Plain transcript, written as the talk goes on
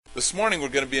This morning we're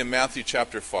going to be in Matthew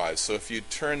chapter 5, so if you'd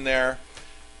turn there,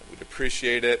 we'd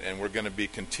appreciate it, and we're going to be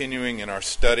continuing in our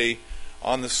study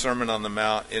on the Sermon on the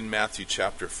Mount in Matthew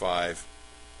chapter 5.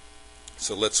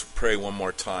 So let's pray one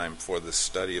more time for this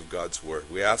study of God's Word.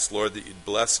 We ask, Lord, that you'd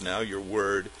bless now your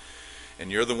Word,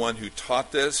 and you're the one who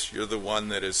taught this, you're the one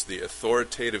that is the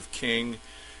authoritative King,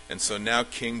 and so now,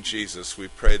 King Jesus, we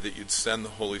pray that you'd send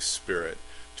the Holy Spirit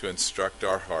to instruct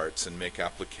our hearts and make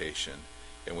application,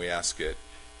 and we ask it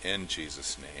in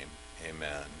Jesus' name.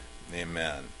 Amen.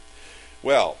 Amen.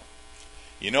 Well,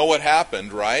 you know what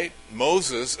happened, right?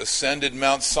 Moses ascended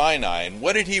Mount Sinai, and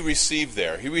what did he receive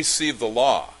there? He received the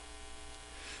law.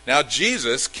 Now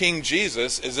Jesus, King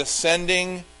Jesus, is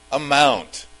ascending a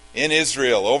mount in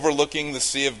Israel, overlooking the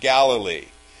Sea of Galilee.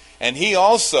 And he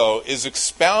also is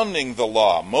expounding the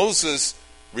law. Moses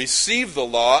received the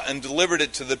law and delivered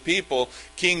it to the people.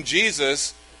 King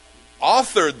Jesus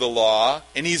authored the law,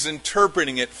 and he's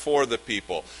interpreting it for the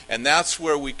people. And that's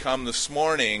where we come this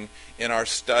morning in our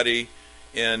study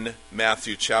in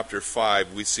Matthew chapter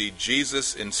 5. We see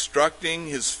Jesus instructing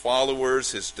his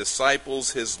followers, his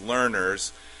disciples, his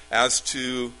learners, as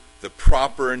to the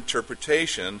proper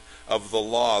interpretation of the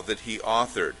law that he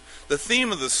authored. The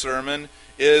theme of the sermon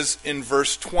is in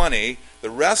verse 20. The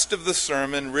rest of the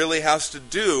sermon really has to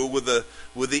do with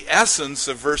the essence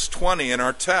of verse 20 in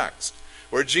our text,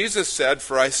 where Jesus said,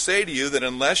 "For I say to you that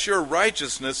unless your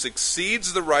righteousness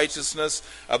exceeds the righteousness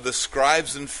of the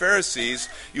scribes and Pharisees,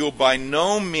 you will by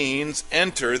no means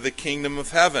enter the kingdom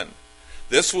of heaven."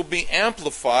 This will be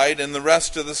amplified in the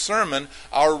rest of the sermon.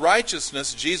 Our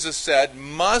righteousness, Jesus said,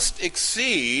 must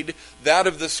exceed that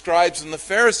of the scribes and the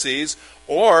Pharisees,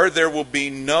 or there will be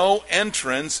no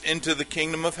entrance into the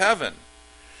kingdom of heaven.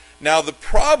 Now, the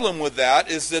problem with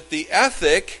that is that the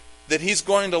ethic that he's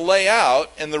going to lay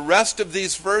out in the rest of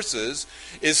these verses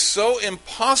is so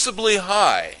impossibly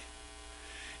high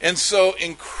and so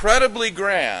incredibly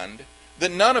grand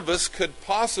that none of us could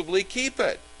possibly keep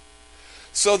it.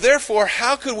 So therefore,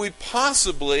 how could we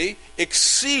possibly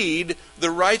exceed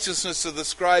the righteousness of the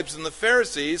scribes and the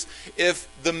Pharisees if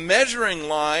the measuring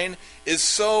line is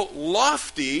so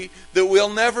lofty that we'll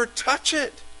never touch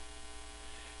it?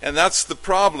 And that's the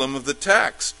problem of the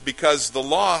text, because the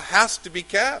law has to be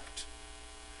kept.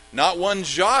 Not one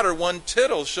jot or one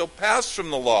tittle shall pass from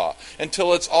the law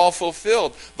until it's all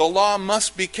fulfilled. The law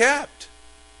must be kept.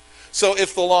 So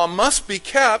if the law must be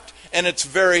kept, and it's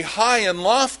very high and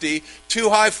lofty, too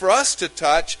high for us to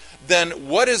touch, then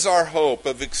what is our hope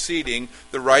of exceeding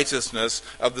the righteousness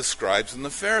of the scribes and the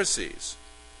Pharisees?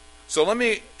 So let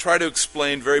me try to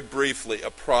explain very briefly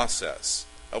a process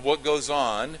of what goes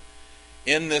on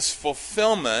in this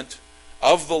fulfillment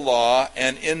of the law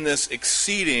and in this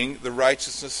exceeding the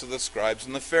righteousness of the scribes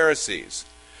and the Pharisees.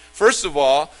 First of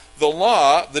all, the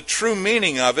law, the true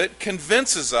meaning of it,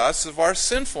 convinces us of our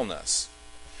sinfulness.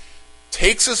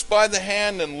 Takes us by the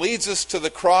hand and leads us to the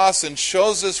cross and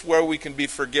shows us where we can be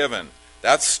forgiven.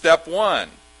 That's step one.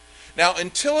 Now,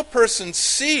 until a person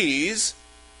sees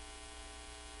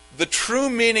the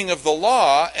true meaning of the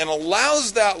law and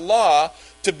allows that law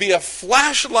to be a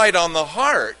flashlight on the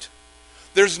heart,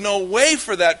 there's no way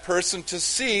for that person to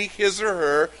see his or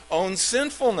her own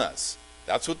sinfulness.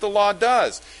 That's what the law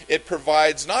does. It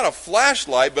provides not a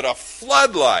flashlight, but a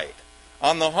floodlight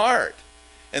on the heart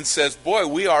and says, boy,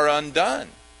 we are undone.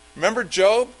 Remember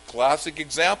Job? Classic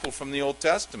example from the Old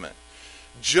Testament.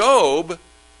 Job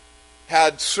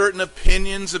had certain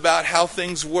opinions about how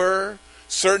things were,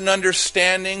 certain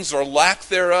understandings or lack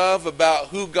thereof about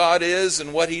who God is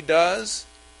and what he does.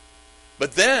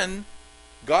 But then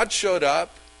God showed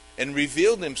up and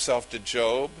revealed himself to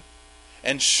Job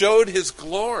and showed his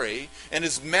glory and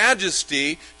his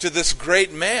majesty to this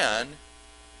great man.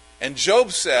 And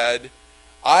Job said,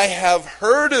 I have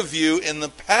heard of you in the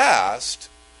past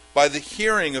by the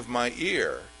hearing of my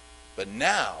ear, but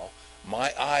now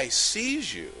my eye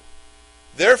sees you.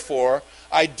 Therefore,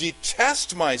 I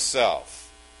detest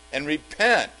myself and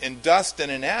repent in dust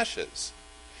and in ashes.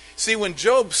 See, when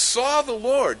Job saw the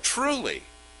Lord truly,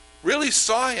 really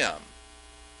saw him,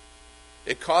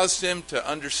 it caused him to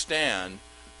understand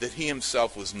that he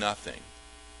himself was nothing.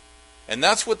 And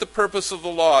that's what the purpose of the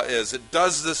law is. It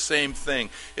does the same thing.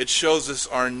 It shows us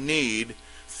our need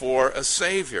for a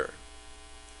Savior.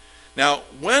 Now,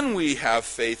 when we have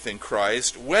faith in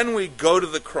Christ, when we go to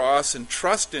the cross and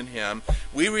trust in him,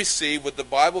 we receive what the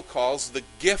Bible calls the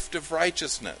gift of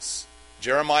righteousness.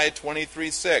 Jeremiah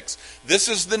 23:6. This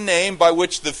is the name by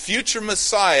which the future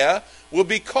Messiah will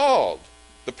be called,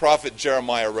 the prophet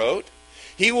Jeremiah wrote.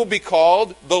 He will be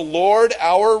called the Lord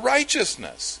our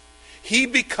righteousness. He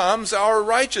becomes our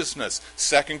righteousness.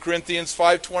 2 Corinthians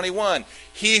 5:21.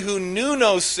 He who knew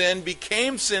no sin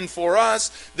became sin for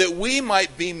us, that we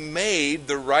might be made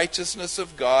the righteousness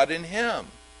of God in him.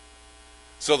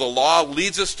 So the law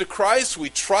leads us to Christ.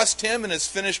 We trust him and his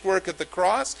finished work at the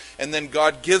cross, and then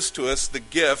God gives to us the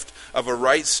gift of a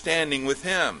right standing with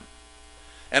him.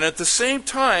 And at the same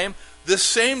time, this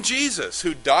same Jesus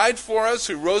who died for us,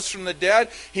 who rose from the dead,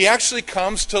 he actually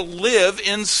comes to live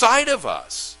inside of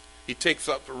us. He takes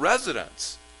up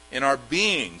residence in our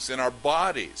beings, in our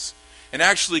bodies, and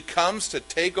actually comes to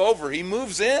take over. He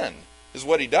moves in, is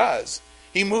what he does.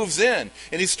 He moves in,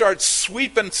 and he starts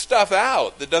sweeping stuff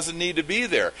out that doesn't need to be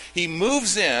there. He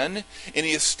moves in, and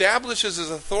he establishes his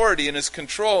authority and his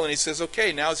control, and he says,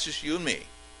 okay, now it's just you and me.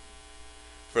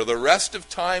 For the rest of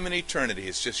time and eternity,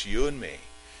 it's just you and me.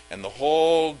 And the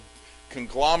whole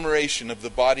conglomeration of the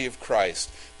body of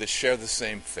Christ that share the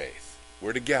same faith.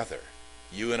 We're together,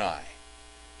 you and I.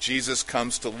 Jesus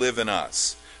comes to live in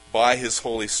us by his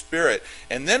Holy Spirit.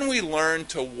 And then we learn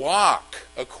to walk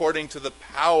according to the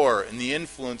power and the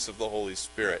influence of the Holy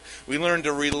Spirit. We learn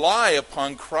to rely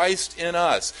upon Christ in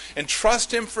us and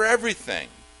trust him for everything.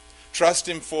 Trust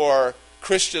him for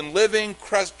Christian living,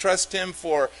 trust him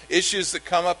for issues that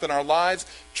come up in our lives,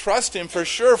 trust him for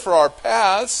sure for our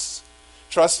pasts,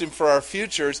 trust him for our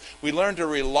futures. We learn to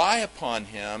rely upon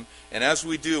him, and as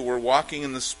we do, we're walking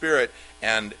in the Spirit,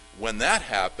 and when that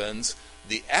happens,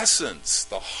 the essence,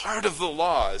 the heart of the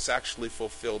law is actually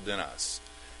fulfilled in us.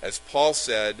 As Paul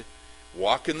said,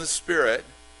 walk in the Spirit,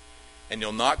 and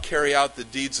you'll not carry out the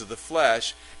deeds of the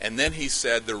flesh. And then he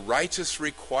said, the righteous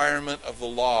requirement of the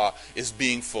law is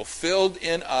being fulfilled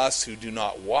in us who do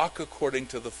not walk according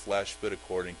to the flesh, but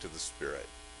according to the Spirit.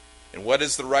 And what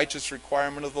is the righteous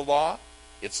requirement of the law?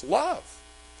 It's love.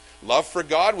 Love for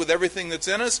God with everything that's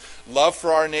in us, love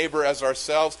for our neighbor as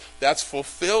ourselves. That's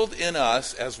fulfilled in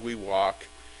us as we walk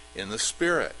in the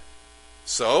Spirit.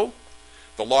 So,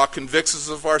 the law convicts us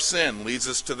of our sin, leads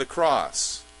us to the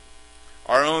cross.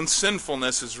 Our own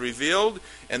sinfulness is revealed,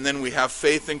 and then we have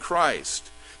faith in Christ.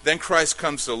 Then Christ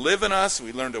comes to live in us,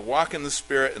 we learn to walk in the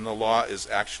Spirit, and the law is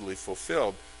actually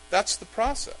fulfilled. That's the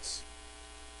process.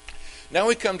 Now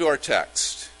we come to our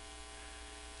text.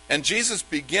 And Jesus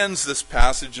begins this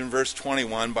passage in verse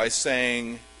 21 by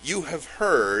saying, you have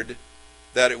heard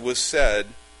that it was said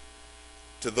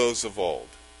to those of old.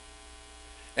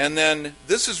 And then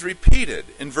this is repeated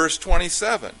in verse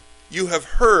 27. You have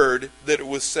heard that it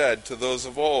was said to those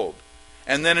of old.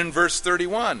 And then in verse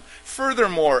 31,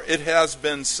 furthermore, it has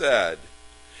been said.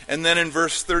 And then in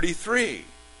verse 33,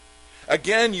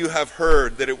 again you have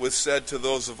heard that it was said to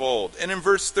those of old. And in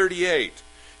verse 38,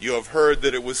 you have heard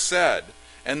that it was said.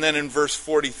 And then in verse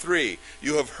 43,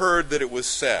 you have heard that it was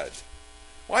said.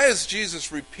 Why is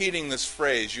Jesus repeating this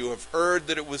phrase, you have heard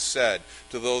that it was said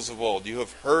to those of old? You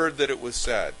have heard that it was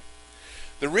said.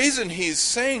 The reason he's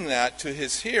saying that to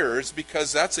his hearers is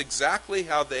because that's exactly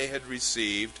how they had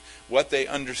received what they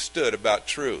understood about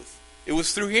truth. It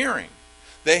was through hearing.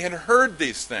 They had heard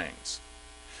these things.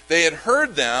 They had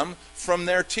heard them from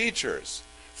their teachers,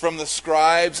 from the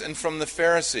scribes and from the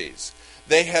Pharisees.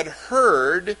 They had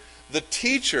heard the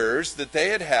teachers that they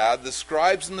had, the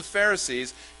scribes and the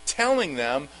Pharisees, telling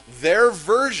them their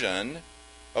version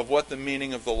of what the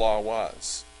meaning of the law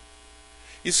was.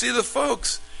 You see, the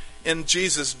folks in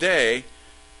Jesus' day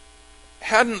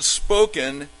hadn't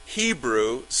spoken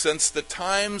Hebrew since the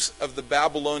times of the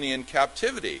Babylonian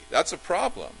captivity. That's a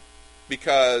problem,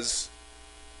 because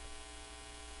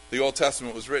the Old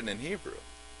Testament was written in Hebrew.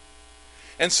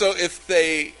 And so if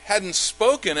they hadn't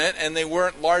spoken it and they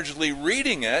weren't largely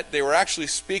reading it, they were actually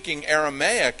speaking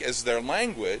Aramaic as their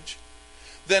language,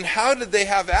 then how did they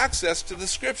have access to the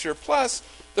Scripture? Plus,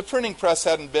 the printing press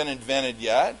hadn't been invented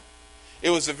yet.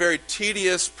 It was a very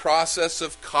tedious process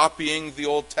of copying the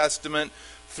Old Testament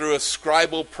through a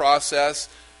scribal process,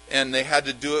 and they had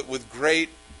to do it with great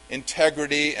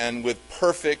integrity and with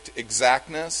perfect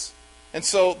exactness. And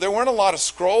so there weren't a lot of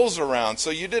scrolls around,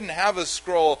 so you didn't have a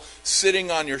scroll sitting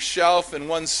on your shelf and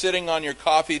one sitting on your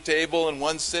coffee table and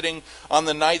one sitting on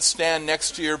the nightstand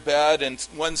next to your bed and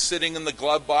one sitting in the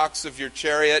glove box of your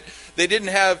chariot. They didn't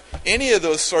have any of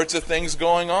those sorts of things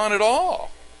going on at all.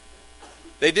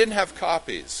 They didn't have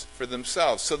copies for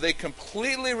themselves, so they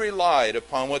completely relied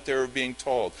upon what they were being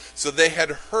told. So they had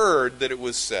heard that it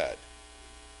was said.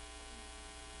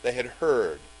 They had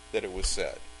heard that it was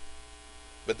said.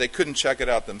 But they couldn't check it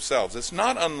out themselves. It's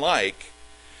not unlike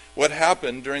what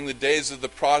happened during the days of the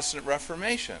Protestant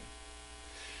Reformation,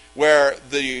 where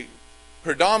the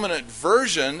predominant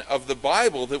version of the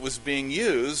Bible that was being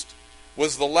used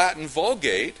was the Latin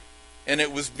Vulgate, and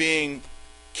it was being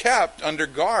kept under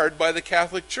guard by the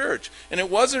Catholic Church. And it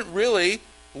wasn't really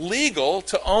legal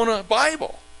to own a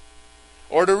Bible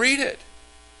or to read it.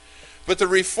 But the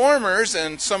reformers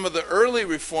and some of the early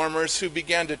reformers who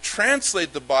began to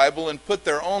translate the Bible and put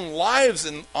their own lives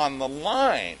on the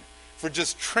line for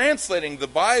just translating the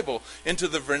Bible into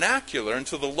the vernacular,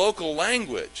 into the local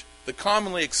language, the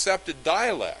commonly accepted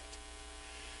dialect.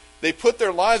 They put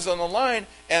their lives on the line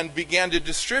and began to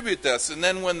distribute this. And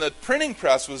then when the printing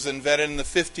press was invented in the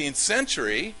 15th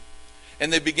century,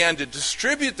 and they began to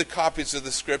distribute the copies of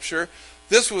the Scripture,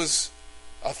 this was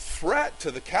a threat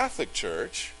to the Catholic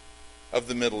Church of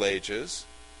the Middle Ages,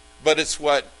 but it's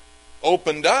what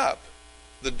opened up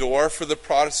the door for the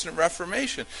Protestant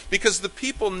Reformation, because the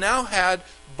people now had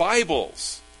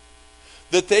Bibles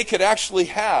that they could actually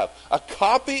have, a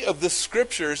copy of the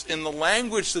Scriptures in the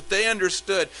language that they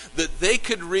understood, that they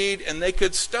could read and they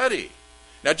could study.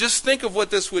 Now just think of what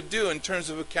this would do in terms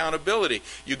of accountability.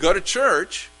 You go to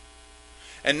church,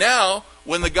 and now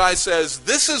when the guy says,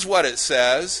 this is what it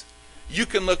says, you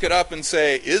can look it up and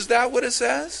say, is that what it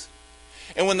says?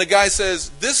 And when the guy says,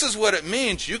 this is what it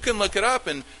means, you can look it up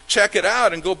and check it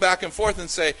out and go back and forth and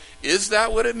say, is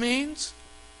that what it means?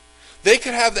 They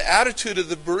could have the attitude of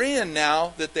the Berean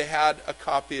now that they had a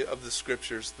copy of the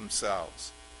Scriptures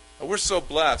themselves. And we're so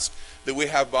blessed that we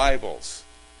have Bibles.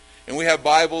 And we have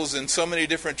Bibles in so many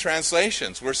different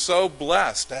translations. We're so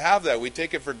blessed to have that. We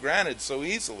take it for granted so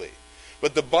easily.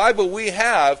 But the Bible we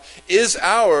have is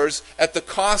ours at the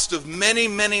cost of many,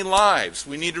 many lives.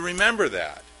 We need to remember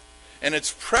that. And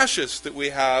it's precious that we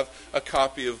have a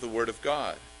copy of the Word of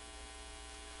God.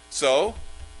 So,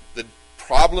 the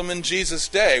problem in Jesus'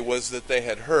 day was that they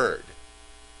had heard.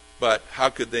 But how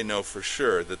could they know for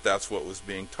sure that that's what was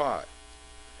being taught?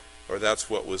 Or that's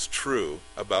what was true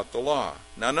about the law?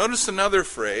 Now notice another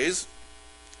phrase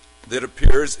that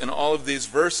appears in all of these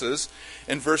verses.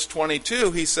 In verse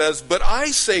 22, he says, but I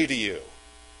say to you.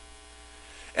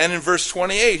 And in verse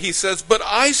 28, he says, but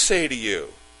I say to you.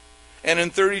 And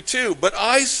in 32, but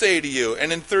I say to you.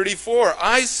 And in 34,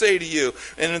 I say to you.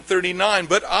 And in 39,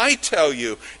 but I tell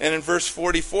you. And in verse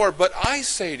 44, but I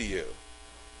say to you.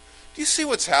 Do you see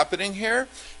what's happening here?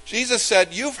 Jesus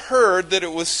said, you've heard that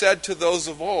it was said to those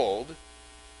of old.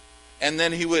 And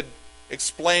then he would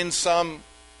explain some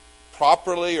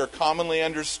properly or commonly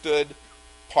understood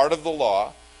part of the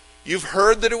law. You've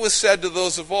heard that it was said to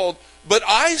those of old, but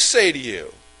I say to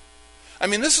you. I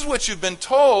mean, this is what you've been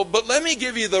told, but let me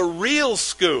give you the real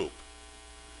scoop.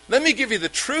 Let me give you the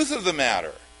truth of the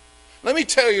matter. Let me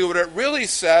tell you what it really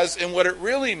says and what it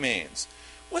really means.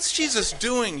 What's Jesus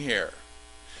doing here?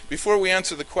 Before we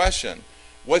answer the question,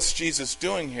 what's Jesus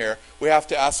doing here, we have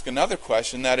to ask another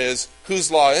question, that is, whose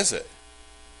law is it?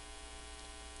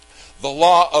 The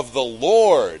law of the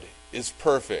Lord is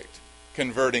perfect,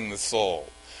 converting the soul.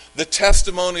 The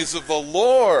testimonies of the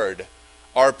Lord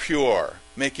are pure,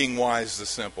 making wise the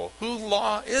simple. Whose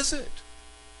law is it?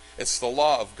 It's the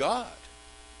law of God.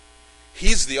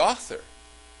 He's the author.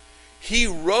 He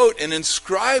wrote and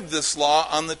inscribed this law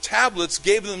on the tablets,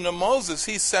 gave them to Moses.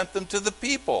 He sent them to the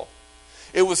people.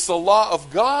 It was the law of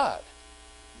God.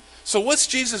 So what's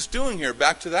Jesus doing here?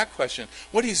 Back to that question.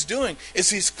 What he's doing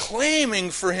is he's claiming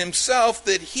for himself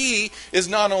that he is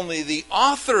not only the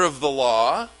author of the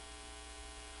law,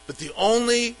 but the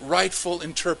only rightful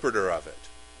interpreter of it.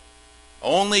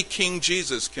 Only King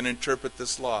Jesus can interpret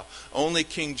this law. Only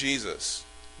King Jesus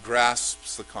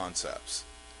grasps the concepts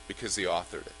because he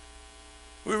authored it.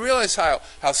 We realize how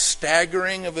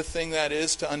staggering of a thing that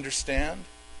is to understand.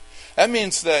 That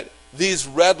means that these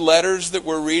red letters that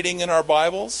we're reading in our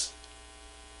Bibles,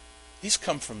 these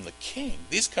come from the King.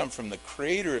 These come from the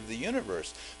Creator of the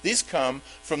universe. These come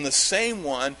from the same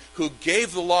one who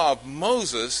gave the law of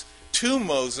Moses to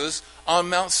Moses on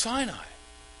Mount Sinai.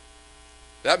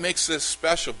 That makes this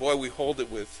special. Boy, we hold it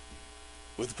with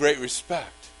great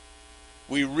respect.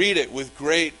 We read it with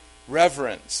great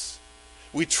reverence.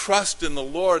 We trust in the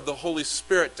Lord, the Holy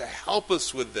Spirit, to help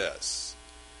us with this,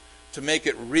 to make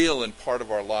it real and part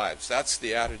of our lives. That's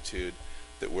the attitude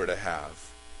that we're to have.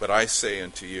 But I say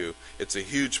unto you, it's a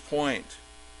huge point.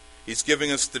 He's giving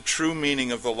us the true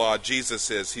meaning of the law. Jesus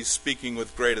is. He's speaking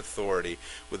with great authority,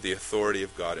 with the authority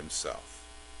of God himself.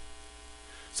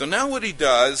 So now what he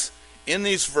does in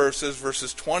these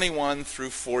verses 21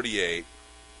 through 48,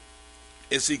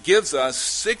 is he gives us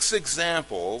 6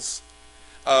 examples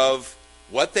of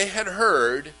what they had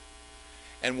heard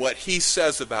and what he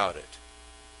says about it.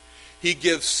 He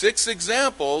gives 6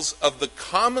 examples of the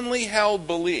commonly held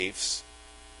beliefs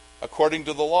according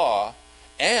to the law,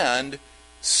 and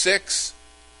 6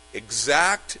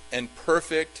 exact and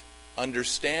perfect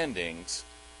understandings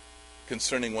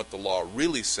concerning what the law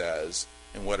really says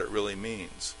and what it really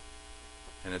means.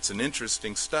 And it's an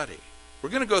interesting study. We're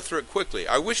going to go through it quickly.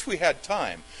 I wish we had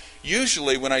time.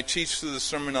 Usually when I teach through the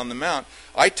Sermon on the Mount,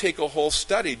 I take a whole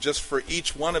study just for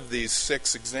each one of these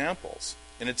 6 examples.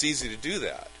 And it's easy to do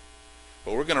that.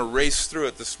 But we're going to race through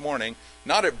it this morning,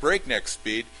 not at breakneck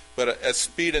speed, but at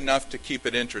speed enough to keep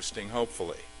it interesting,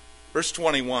 hopefully. Verse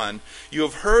 21, "You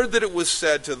have heard that it was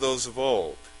said to those of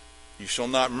old, 'You shall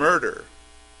not murder.'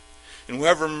 And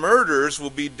whoever murders will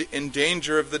be in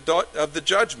danger of the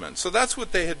judgment." So that's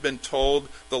what they had been told.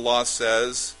 The law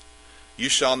says, "You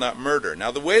shall not murder."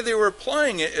 Now the way they were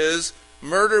applying it is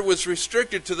murder was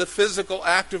restricted to the physical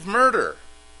act of murder.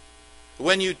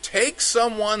 When you take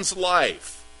someone's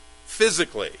life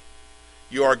physically,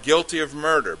 you are guilty of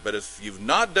murder. But if you've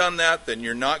not done that, then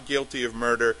you're not guilty of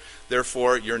murder.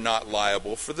 Therefore, you're not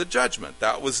liable for the judgment.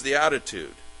 That was the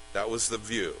attitude. That was the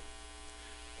view.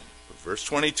 Verse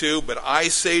 22, "But I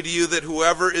say to you that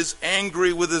whoever is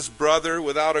angry with his brother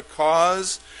without a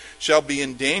cause shall be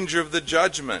in danger of the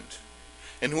judgment.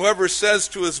 And whoever says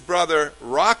to his brother,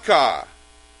 'Raka,'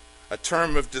 a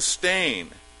term of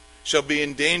disdain, shall be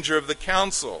in danger of the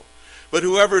council. But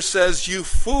whoever says, 'You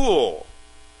fool,'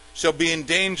 shall be in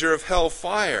danger of hell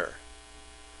fire.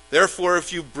 Therefore,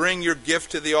 if you bring your gift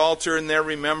to the altar and there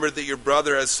remember that your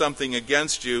brother has something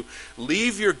against you,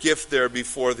 leave your gift there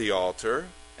before the altar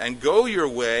and go your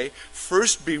way.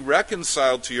 First be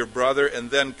reconciled to your brother and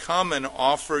then come and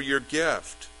offer your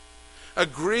gift.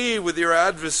 Agree with your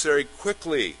adversary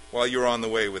quickly while you're on the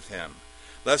way with him,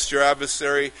 lest your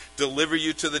adversary deliver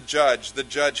you to the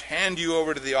judge hand you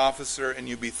over to the officer, and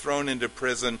you be thrown into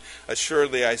prison.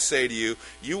 Assuredly, I say to you,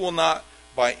 you will not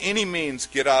by any means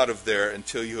get out of there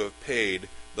until you have paid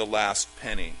the last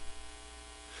penny."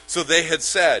 So they had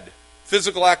said,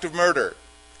 physical act of murder,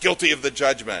 guilty of the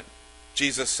judgment.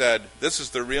 Jesus said, this is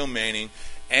the real meaning.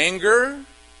 Anger,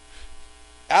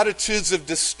 attitudes of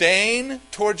disdain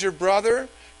towards your brother,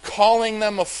 calling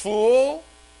them a fool,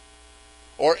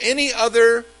 or any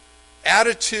other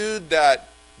attitude that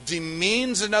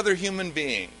demeans another human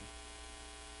being,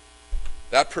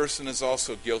 that person is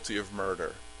also guilty of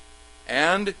murder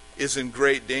and is in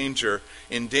great danger.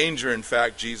 In danger, in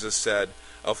fact, Jesus said,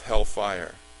 of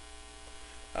hellfire.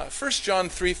 1 John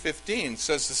 3:15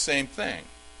 says the same thing.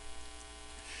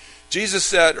 Jesus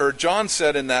said, or John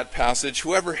said in that passage,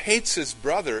 whoever hates his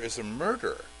brother is a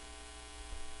murderer.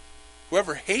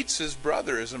 Whoever hates his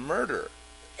brother is a murderer.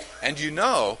 And you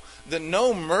know that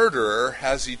no murderer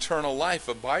has eternal life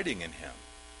abiding in him.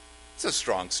 It's a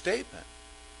strong statement.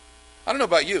 I don't know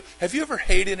about you. Have you ever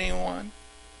hated anyone?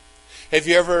 Have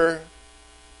you ever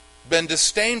been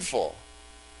disdainful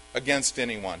against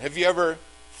anyone? Have you ever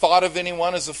thought of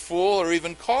anyone as a fool or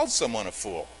even called someone a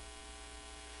fool?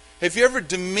 Have you ever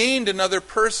demeaned another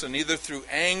person, either through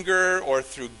anger or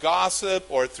through gossip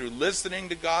or through listening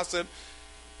to gossip?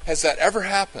 Has that ever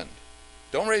happened?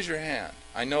 Don't raise your hand.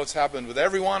 I know it's happened with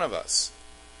every one of us.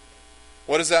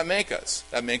 What does that make us?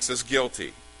 That makes us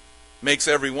guilty. Makes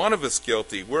every one of us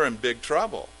guilty. We're in big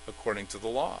trouble, according to the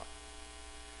law.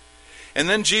 And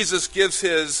then Jesus gives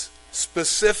his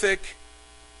specific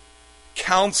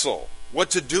counsel,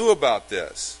 what to do about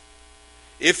this.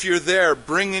 If you're there,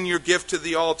 bring in your gift to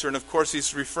the altar. And of course,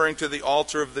 he's referring to the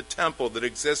altar of the temple that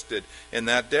existed in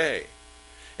that day.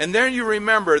 And then you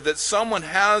remember that someone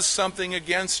has something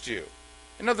against you.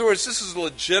 In other words, this is a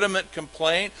legitimate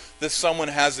complaint that someone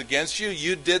has against you.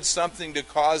 You did something to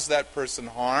cause that person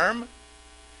harm.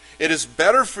 It is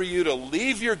better for you to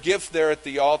leave your gift there at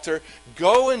the altar,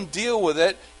 go and deal with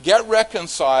it, get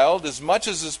reconciled as much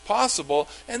as is possible,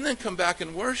 and then come back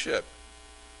and worship.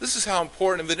 This is how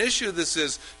important of an issue this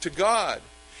is to God.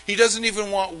 He doesn't even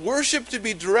want worship to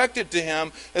be directed to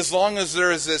him as long as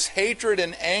there is this hatred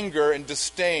and anger and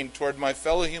disdain toward my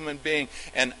fellow human being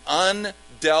and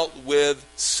undealt with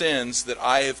sins that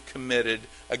I have committed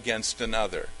against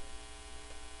another.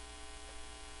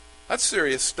 That's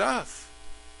serious stuff.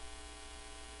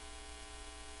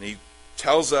 And he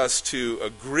tells us to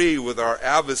agree with our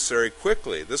adversary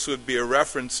quickly. This would be a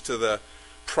reference to the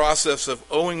process of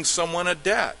owing someone a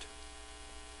debt.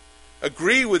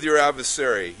 Agree with your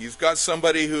adversary. You've got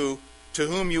somebody to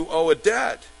whom you owe a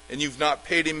debt, and you've not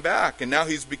paid him back, and now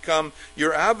he's become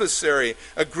your adversary.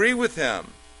 Agree with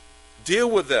him. Deal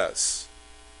with this.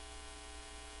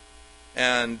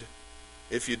 And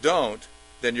if you don't,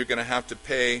 then you're going to have to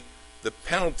pay the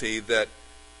penalty that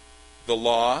the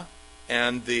law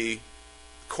and the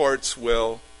courts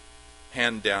will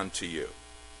hand down to you.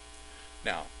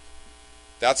 Now,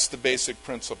 that's the basic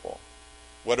principle.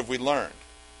 What have we learned?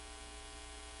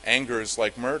 Anger is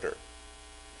like murder.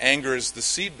 Anger is the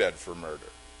seedbed for murder.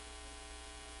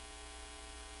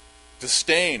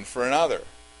 Disdain for another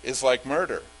is like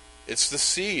murder. It's the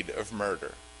seed of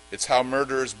murder. It's how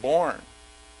murder is born.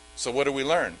 So what do we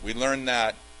learn? We learn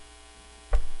that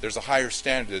there's a higher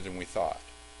standard than we thought.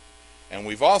 And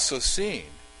we've also seen,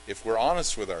 if we're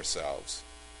honest with ourselves,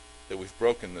 that we've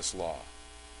broken this law.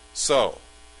 So,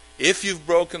 if you've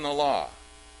broken the law,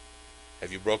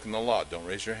 have you broken the law? Don't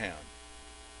raise your hand.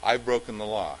 I've broken the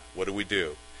law. What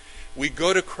do? We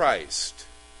go to Christ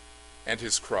and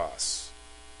his cross.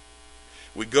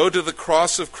 We go to the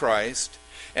cross of Christ,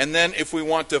 and then if we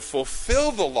want to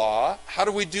fulfill the law, how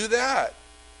do we do that?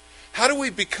 How do we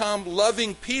become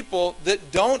loving people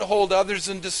that don't hold others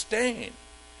in disdain?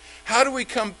 How do we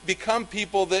become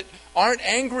people that aren't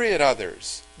angry at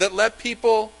others, that let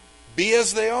people be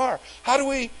as they are? How do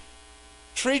we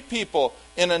treat people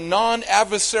in a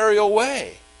non-adversarial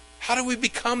way? How do we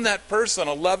become that person,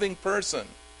 a loving person?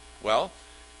 Well,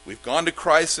 we've gone to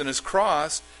Christ and his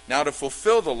cross. Now to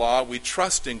fulfill the law, we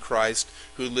trust in Christ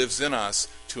who lives in us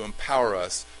to empower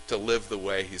us to live the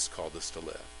way he's called us to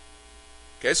live.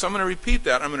 Okay, so I'm going to repeat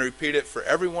that. I'm going to repeat it for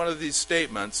every one of these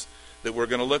statements that we're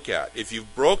going to look at. If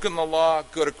you've broken the law,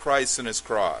 go to Christ and his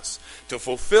cross. To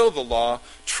fulfill the law,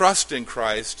 trust in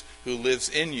Christ who lives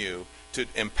in you to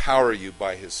empower you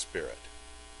by his Spirit.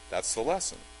 That's the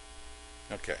lesson.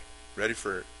 Okay, ready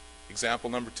for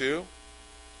example number 2?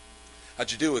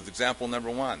 How'd you do with example number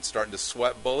 1? Starting to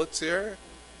sweat bullets here?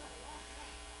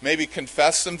 Maybe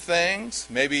confess some things.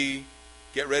 Maybe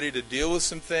get ready to deal with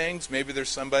some things. Maybe there's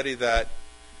somebody that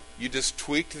you just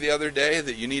tweaked the other day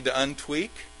that you need to untweak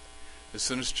as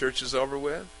soon as church is over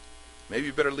with. Maybe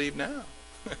you better leave now.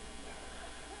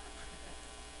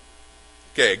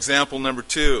 Okay, example number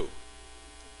 2.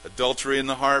 Adultery in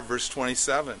the heart, verse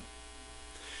 27.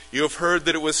 You have heard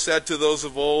that it was said to those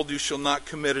of old, you shall not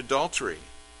commit adultery.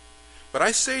 But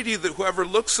I say to you that whoever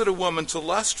looks at a woman to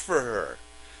lust for her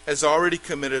has already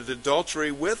committed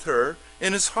adultery with her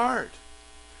in his heart.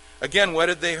 Again, what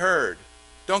had they heard?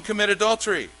 Don't commit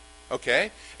adultery.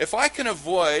 Okay? If I can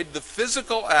avoid the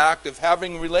physical act of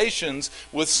having relations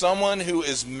with someone who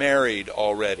is married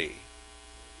already,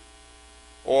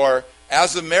 or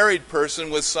as a married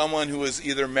person with someone who is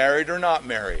either married or not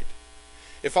married,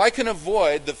 if I can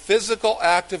avoid the physical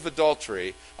act of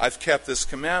adultery, I've kept this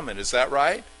commandment. Is that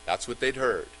right? That's what they'd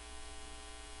heard.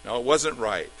 No, it wasn't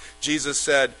right. Jesus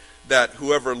said that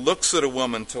whoever looks at a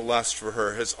woman to lust for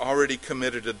her has already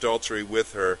committed adultery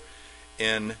with her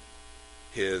in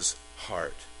his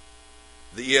heart.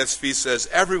 The ESV says,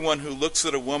 everyone who looks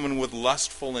at a woman with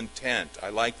lustful intent. I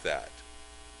like that.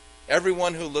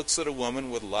 Everyone who looks at a woman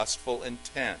with lustful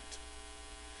intent.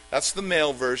 That's the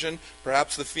male version.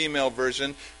 Perhaps the female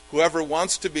version, whoever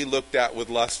wants to be looked at with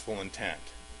lustful intent.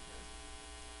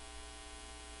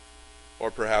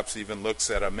 Or perhaps even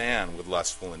looks at a man with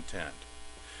lustful intent.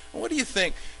 What do you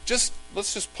think?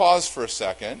 Let's just pause for a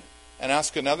second and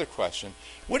ask another question.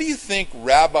 What do you think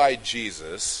Rabbi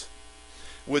Jesus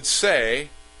would say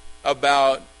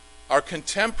about our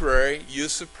contemporary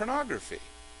use of pornography,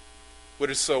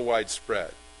 what is so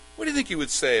widespread? What do you think he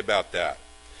would say about that?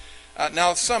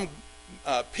 Now, some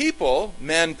people,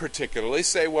 men particularly,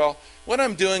 say, well, what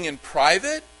I'm doing in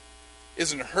private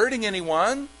isn't hurting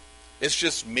anyone. It's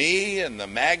just me and the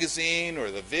magazine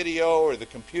or the video or the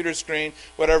computer screen,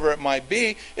 whatever it might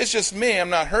be. It's just me.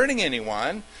 I'm not hurting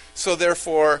anyone. So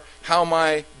therefore, how am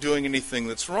I doing anything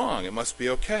that's wrong? It must be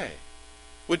okay.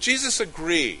 Would Jesus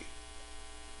agree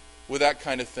with that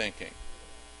kind of thinking?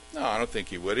 No, I don't think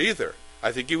he would either.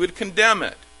 I think he would condemn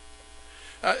it.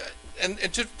 And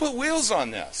to put wheels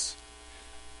on this,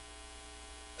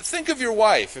 think of your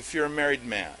wife if you're a married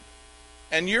man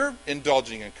and you're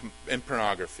indulging in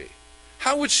pornography.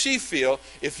 How would she feel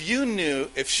if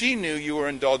she knew you were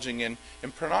indulging in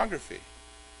pornography?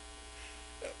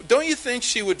 Don't you think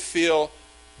she would feel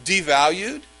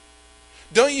devalued?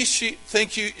 Don't you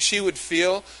think she would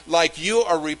feel like you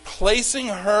are replacing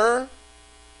her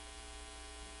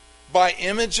by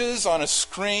images on a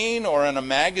screen or in a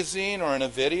magazine or in a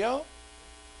video?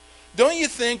 Don't you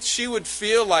think she would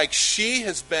feel like she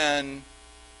has been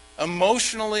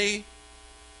emotionally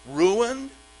ruined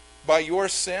by your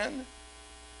sin?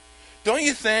 Don't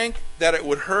you think that it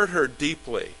would hurt her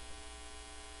deeply?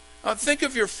 Now think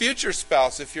of your future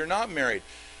spouse if you're not married.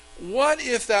 What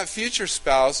if that future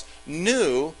spouse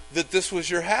knew that this was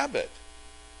your habit?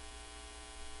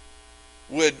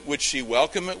 Would she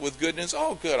welcome it with good news?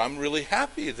 Oh, good, I'm really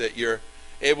happy that you're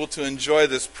able to enjoy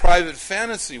this private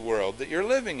fantasy world that you're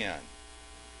living in.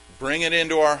 Bring it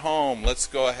into our home, let's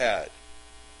go ahead.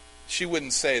 She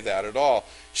wouldn't say that at all.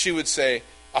 She would say,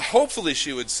 hopefully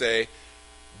she would say,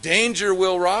 danger,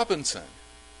 Will Robinson.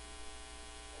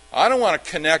 I don't want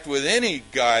to connect with any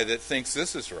guy that thinks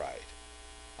this is right.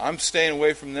 I'm staying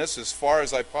away from this as far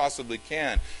as I possibly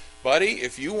can. Buddy,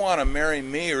 if you want to marry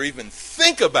me or even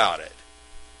think about it,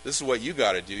 this is what you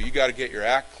got to do. You got to get your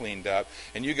act cleaned up,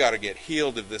 and you got to get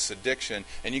healed of this addiction,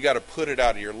 and you got to put it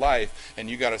out of your life, and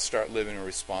you got to start living a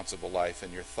responsible life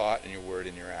in your thought and your word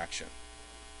and your action.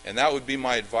 And that would be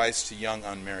my advice to young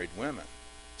unmarried women.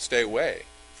 Stay away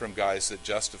from guys that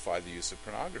justify the use of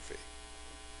pornography.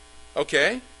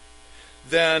 Okay?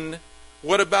 Then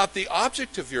what about the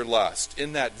object of your lust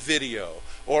in that video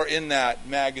or in that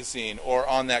magazine or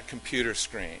on that computer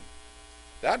screen?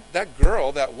 That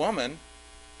girl, that woman,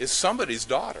 is somebody's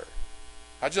daughter.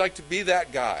 How'd you like to be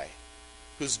that guy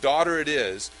whose daughter it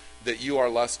is that you are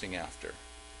lusting after?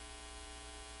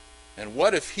 And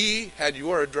what if he had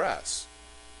your address?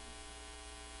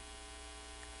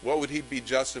 What would he be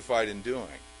justified in doing?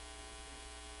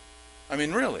 I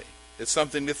mean, really, it's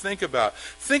something to think about.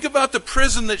 Think about the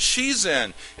prison that she's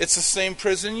in. It's the same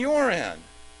prison you're in.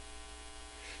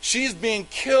 She's being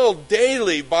killed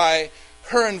daily by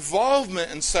her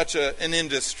involvement in such an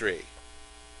industry.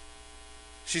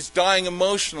 She's dying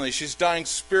emotionally. She's dying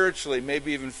spiritually,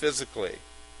 maybe even physically,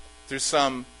 through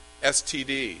some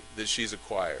STD that she's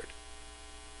acquired.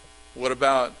 What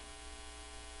about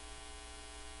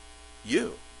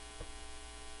you?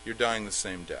 You're dying the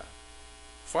same death.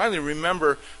 Finally,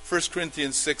 remember 1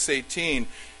 Corinthians 6:18,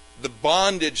 the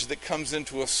bondage that comes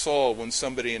into a soul when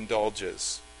somebody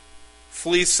indulges.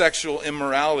 Flee sexual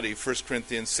immorality, 1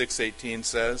 Corinthians 6:18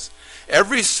 says.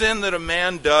 Every sin that a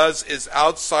man does is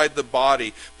outside the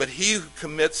body, but he who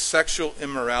commits sexual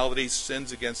immorality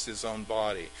sins against his own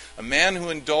body. A man who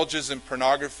indulges in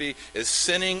pornography is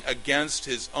sinning against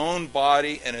his own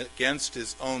body and against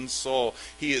his own soul.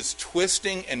 He is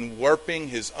twisting and warping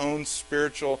his own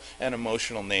spiritual and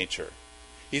emotional nature.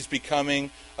 He's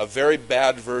becoming a very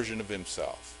bad version of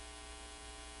himself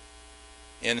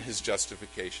in his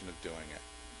justification of doing it.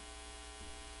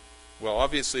 Well,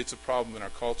 obviously it's a problem in our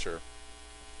culture.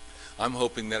 I'm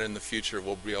hoping that in the future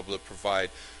we'll be able to provide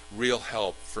real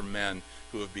help for men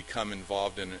who have become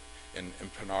involved in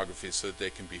pornography so that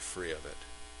they can be free of it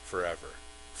forever.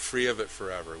 Free of it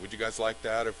forever. Would you guys like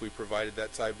that if we provided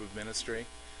that type of ministry?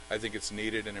 I think it's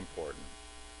needed and important.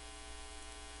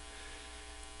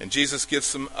 And Jesus gives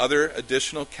some other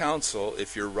additional counsel.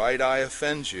 If your right eye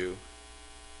offends you,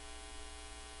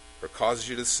 or causes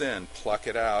you to sin, pluck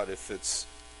it out. If it's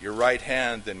your right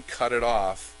hand, then cut it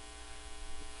off.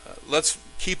 Let's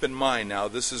keep in mind now,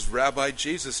 this is Rabbi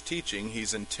Jesus teaching.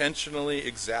 He's intentionally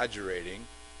exaggerating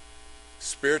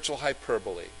spiritual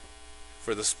hyperbole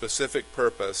for the specific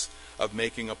purpose of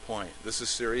making a point. This is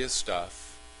serious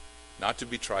stuff, not to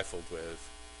be trifled with.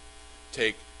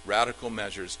 Take radical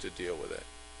measures to deal with it.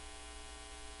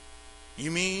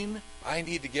 You mean I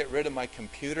need to get rid of my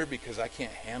computer because I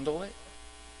can't handle it?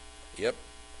 Yep,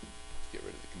 get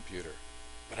rid of the computer.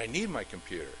 But I need my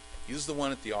computer. Use the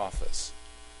one at the office.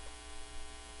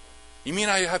 You mean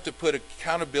I have to put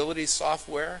accountability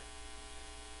software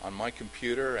on my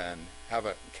computer and have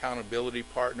an accountability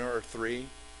partner or 3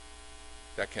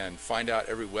 that can find out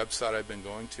every website I've been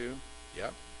going to?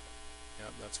 Yep,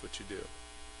 that's what you do.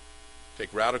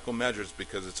 Take radical measures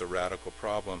because it's a radical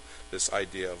problem, this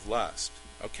idea of lust.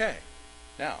 Okay,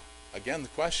 now, again the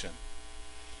question.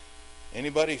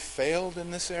 Anybody failed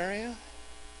in this area?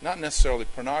 Not necessarily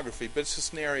pornography, but it's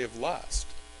just an area of lust.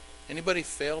 Anybody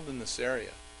failed in this area?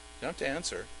 You don't have to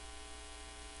answer.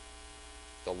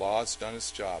 The law has done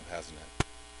its job, hasn't it?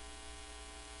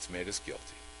 It's made us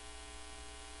guilty.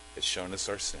 It's shown us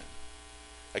our sin.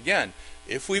 Again,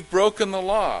 if we've broken the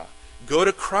law, go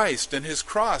to Christ and His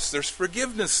cross. There's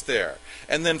forgiveness there.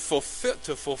 And then to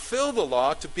fulfill the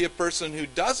law, to be a person who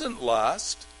doesn't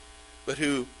lust, but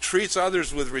who treats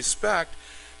others with respect,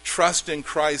 trust in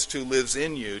Christ who lives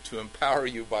in you to empower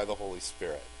you by the Holy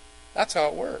Spirit. That's how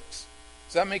it works.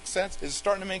 Does that make sense? Is it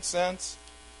starting to make sense?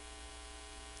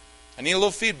 I need a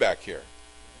little feedback here.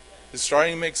 Is it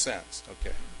starting to make sense?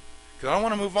 Okay. Because I don't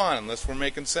want to move on unless we're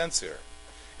making sense here.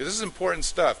 Because this is important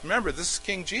stuff. Remember, this is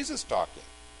King Jesus talking.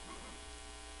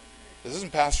 This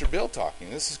isn't Pastor Bill talking.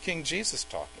 This is King Jesus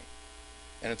talking.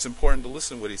 And it's important to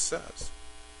listen to what he says.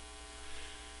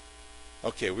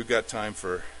 Okay, we've got time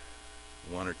for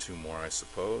 1 or 2 more, I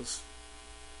suppose.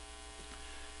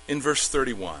 In verse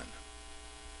 31,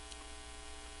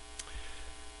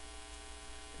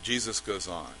 Jesus goes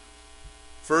on.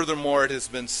 Furthermore, it has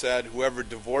been said, whoever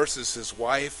divorces his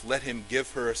wife, let him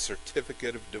give her a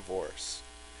certificate of divorce.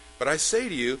 But I say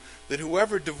to you that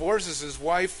whoever divorces his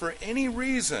wife for any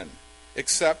reason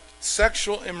except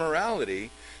sexual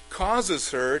immorality causes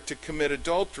her to commit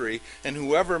adultery, and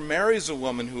whoever marries a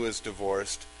woman who is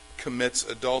divorced commits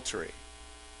adultery.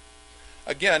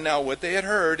 Again, now what they had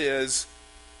heard is,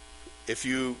 if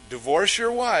you divorce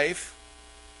your wife,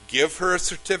 give her a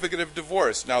certificate of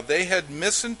divorce. Now they had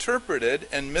misinterpreted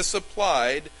and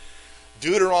misapplied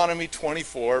Deuteronomy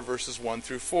 24, verses 1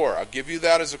 through 4. I'll give you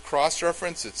that as a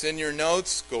cross-reference. It's in your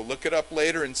notes. Go look it up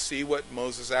later and see what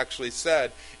Moses actually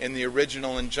said in the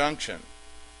original injunction.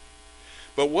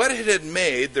 But what it had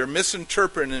made, their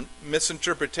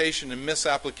misinterpretation and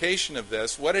misapplication of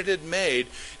this, what it had made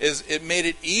is it made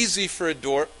it easy for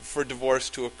divorce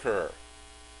to occur.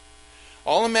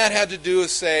 All a man had to do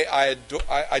is say, I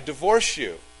divorce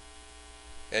you.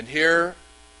 And here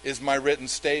is my written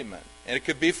statement. And it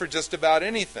could be for just about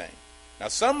anything. Now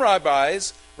some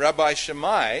rabbis, Rabbi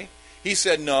Shammai, he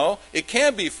said no, it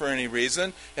can't be for any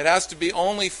reason. It has to be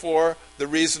only for the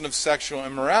reason of sexual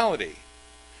immorality.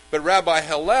 But Rabbi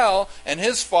Hillel and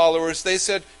his followers, they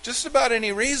said just about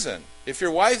any reason. If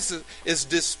your wife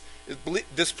is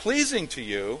displeasing to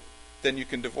you, then you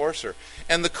can divorce her.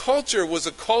 And the culture was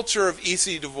a culture of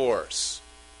easy divorce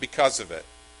because of it.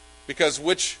 Because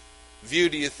which view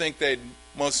do you think they'd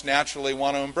most naturally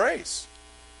want to embrace?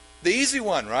 The easy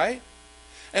one, right?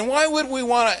 And why would we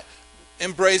want to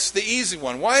embrace the easy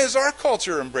one? Why has our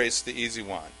culture embraced the easy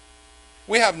one?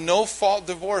 We have no-fault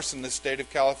divorce in the state of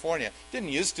California. It didn't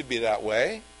used to be that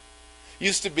way. It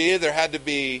used to be there had to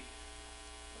be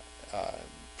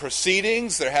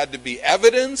proceedings, there had to be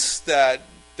evidence that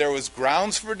there was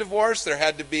grounds for divorce. There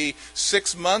had to be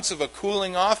 6 months of a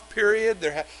cooling off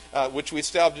period, which we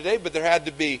still have today, but there had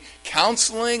to be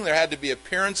counseling. There had to be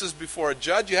appearances before a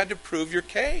judge. You had to prove your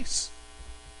case.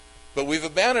 But we've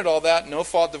abandoned all that.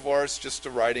 No-fault divorce, just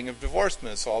a writing of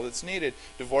divorcement. That's all that's needed.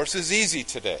 Divorce is easy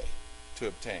today to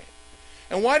obtain.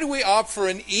 And why do we opt for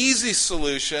an easy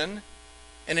solution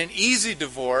and an easy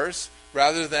divorce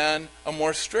rather than a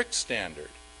more strict standard?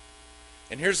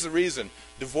 And here's the reason.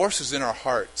 Divorce is in our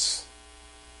hearts.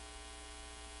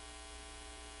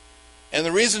 And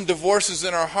the reason divorce is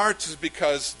in our hearts is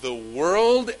because the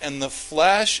world and the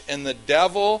flesh and the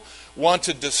devil want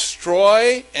to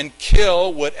destroy and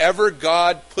kill whatever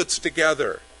God puts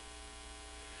together.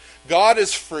 God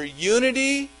is for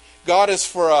unity. God is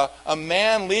for a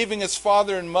man leaving his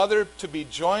father and mother to be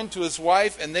joined to his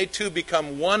wife, and they two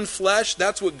become one flesh.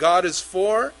 That's what God is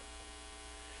for.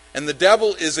 And the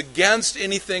devil is against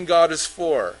anything God is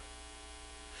for.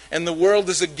 And the world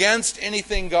is against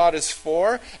anything God is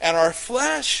for. And our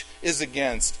flesh is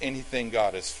against anything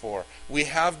God is for. We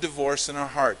have divorce in our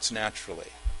hearts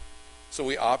naturally. So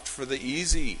we opt for the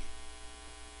easy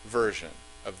version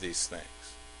of these things.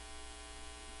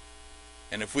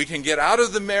 And if we can get out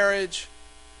of the marriage,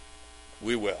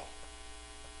 we will.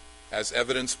 As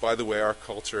evidenced by the way our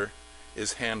culture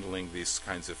is handling these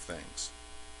kinds of things.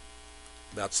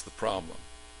 That's the problem.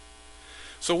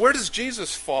 So where does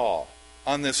Jesus fall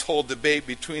on this whole debate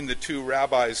between the two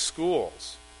rabbis'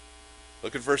 schools?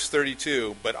 Look at verse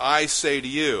 32. But I say to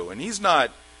you, and he's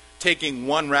not taking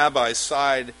one rabbi's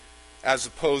side as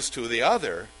opposed to the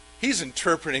other. He's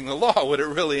interpreting the law, what it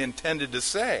really intended to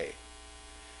say.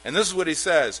 And this is what he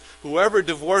says. Whoever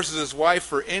divorces his wife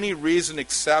for any reason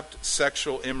except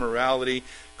sexual immorality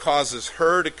causes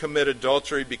her to commit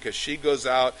adultery because she goes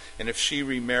out, and if she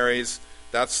remarries,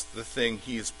 that's the thing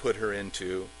he's put her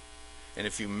into. And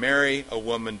if you marry a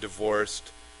woman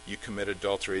divorced, you commit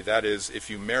adultery. That is, if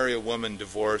you marry a woman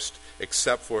divorced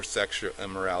except for sexual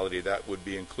immorality, that would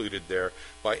be included there.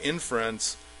 By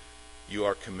inference, you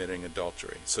are committing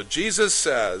adultery. So Jesus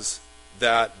says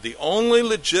that the only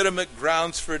legitimate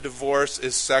grounds for divorce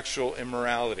is sexual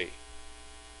immorality.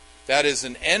 That is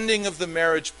an ending of the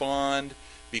marriage bond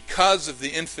because of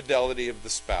the infidelity of the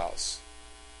spouse.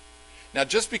 Now,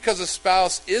 just because a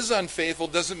spouse is unfaithful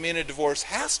doesn't mean a divorce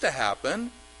has to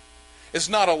happen. It's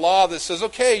not a law that says,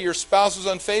 okay, your spouse is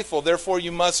unfaithful, therefore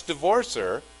you must divorce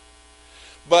her.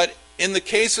 But in the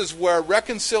cases where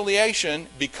reconciliation,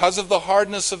 because of the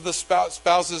hardness of the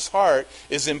spouse's heart,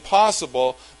 is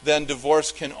impossible, then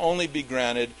divorce can only be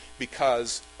granted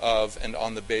because of and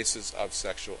on the basis of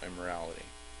sexual immorality.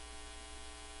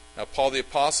 Now, Paul the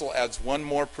Apostle adds one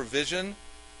more provision,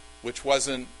 which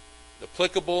wasn't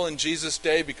applicable in Jesus'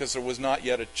 day because there was not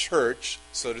yet a church,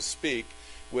 so to speak,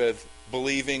 with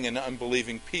believing and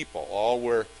unbelieving people. All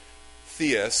were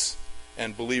theists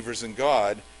and believers in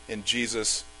God in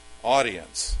Jesus'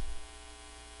 audience.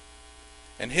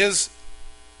 And his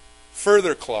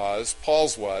further clause,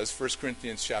 Paul's was, 1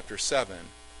 Corinthians chapter 7,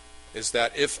 is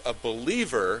that if a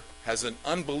believer has an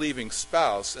unbelieving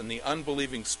spouse and the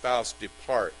unbelieving spouse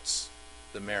departs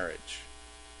the marriage,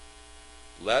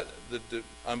 Let the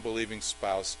unbelieving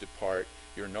spouse depart.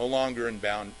 You're no longer in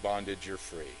bondage, you're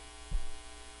free.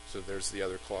 So there's the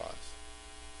other clause.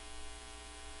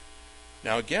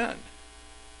 Now again,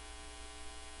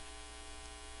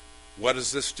 what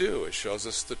does this do? It shows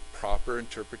us the proper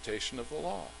interpretation of the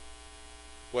law.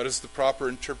 What does the proper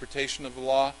interpretation of the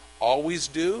law always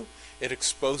do? It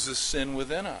exposes sin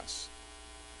within us.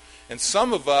 And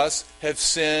some of us have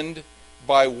sinned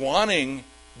by wanting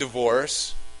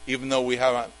divorce, even though we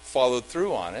haven't followed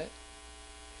through on it.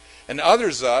 And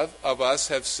others of us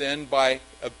have sinned by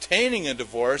obtaining a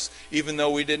divorce, even though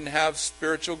we didn't have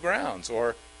spiritual grounds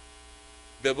or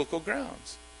biblical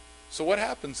grounds. So what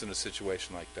happens in a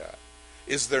situation like that?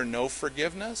 Is there no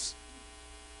forgiveness?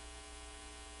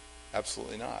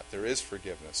 Absolutely not. There is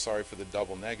forgiveness. Sorry for the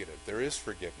double negative. There is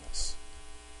forgiveness.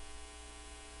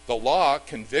 The law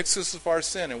convicts us of our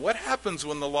sin. And what happens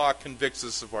when the law convicts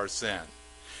us of our sin?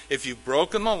 If you've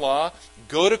broken the law,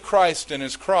 go to Christ and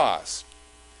his cross.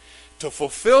 To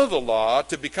fulfill the law,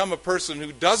 to become a person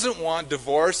who doesn't want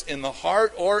divorce in the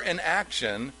heart or in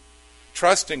action,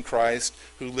 trust in Christ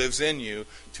who lives in you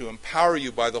to empower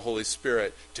you by the Holy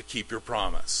Spirit to keep your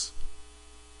promise.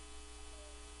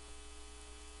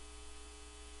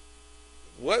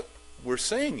 What we're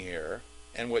saying here,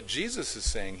 and what Jesus is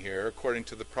saying here, according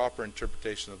to the proper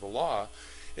interpretation of the law,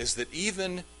 is that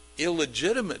even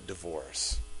illegitimate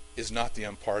divorce is not the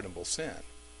unpardonable sin.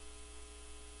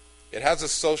 It has a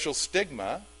social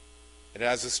stigma. It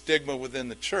has a stigma within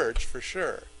the church, for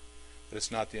sure. But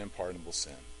it's not the unpardonable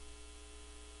sin.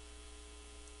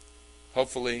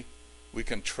 Hopefully, we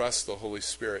can trust the Holy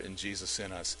Spirit and Jesus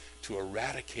in us to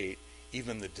eradicate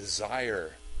even the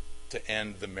desire to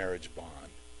end the marriage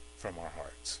bond from our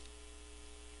hearts.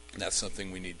 And that's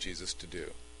something we need Jesus to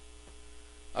do.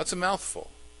 That's a mouthful.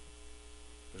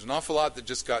 There's an awful lot that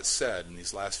just got said in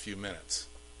these last few minutes.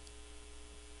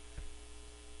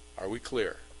 Are we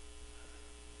clear?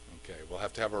 Okay, we'll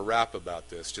have to have a wrap about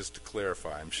this just to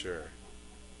clarify, I'm sure.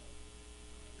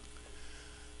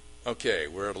 Okay,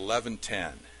 we're at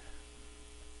 11:10.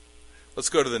 Let's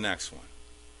go to the next one.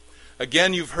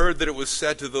 Again, you've heard that it was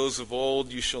said to those of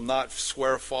old, you shall not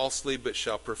swear falsely, but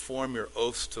shall perform your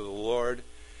oaths to the Lord.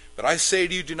 But I say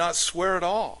to you, do not swear at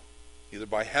all, neither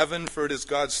by heaven, for it is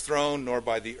God's throne, nor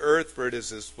by the earth, for it is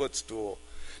his footstool,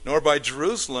 nor by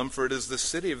Jerusalem, for it is the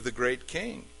city of the great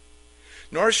King.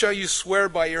 Nor shall you swear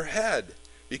by your head,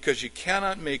 because you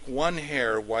cannot make one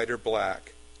hair white or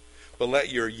black. But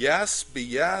let your yes be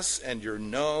yes, and your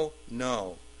no,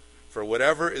 no. For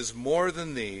whatever is more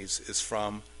than these is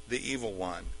from the evil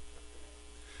one.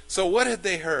 So what had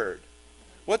they heard?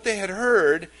 What they had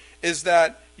heard is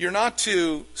that you're not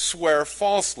to swear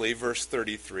falsely, verse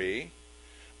 33,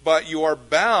 but you are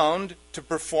bound to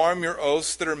perform your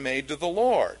oaths that are made to the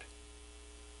Lord.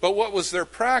 But what was their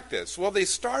practice? Well, they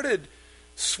started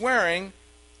swearing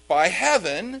by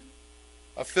heaven,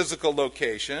 a physical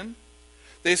location.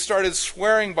 They started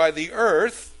swearing by the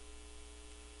earth,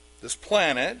 this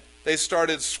planet. They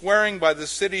started swearing by the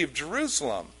city of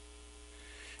Jerusalem.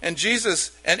 And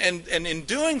Jesus, and in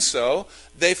doing so,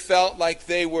 they felt like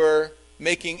they were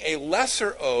making a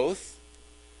lesser oath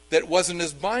that wasn't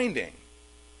as binding.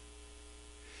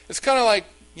 It's kind of like,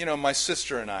 my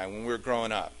sister and I, when we were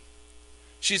growing up.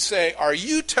 She'd say, "Are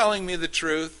you telling me the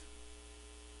truth?"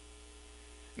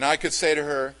 And I could say to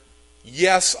her,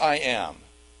 "Yes, I am."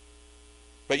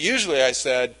 But usually I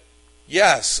said,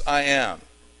 "Yes, I am."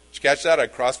 Did you catch that?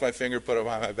 I'd cross my finger, put it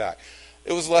behind my back.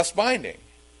 It was less binding.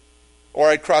 Or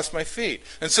I'd cross my feet.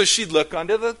 And so she'd look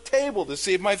under the table to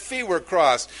see if my feet were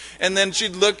crossed. And then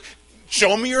she'd look,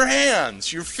 "Show me your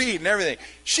hands, your feet, and everything."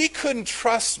 She couldn't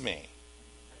trust me.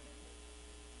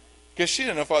 Because she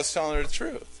didn't know if I was telling her the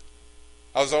truth.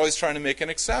 I was always trying to make an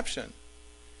exception.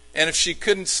 And if she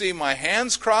couldn't see my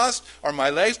hands crossed or my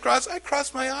legs crossed, I'd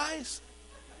cross my eyes.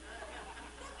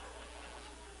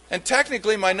 And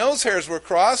technically my nose hairs were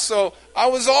crossed, so I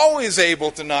was always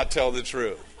able to not tell the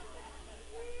truth.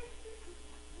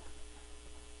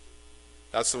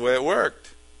 That's the way it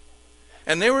worked.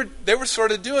 And they were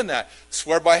sort of doing that.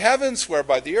 Swear by heaven, swear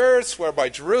by the earth, swear by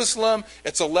Jerusalem.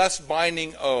 It's a less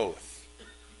binding oath.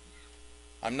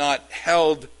 I'm not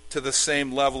held to the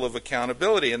same level of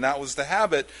accountability. And that was the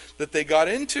habit that they got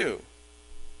into.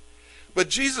 But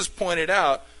Jesus pointed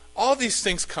out, all these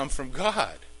things come from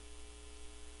God.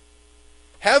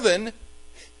 Heaven,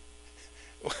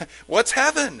 what's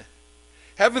heaven?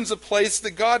 Heaven's a place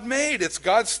that God made. It's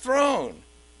God's throne.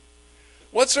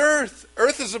 What's earth?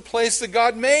 Earth is a place that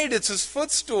God made. It's his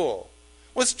footstool.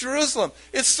 What's Jerusalem?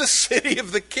 It's the city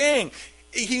of the King.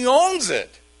 He owns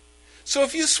it. So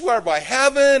if you swear by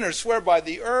heaven or swear by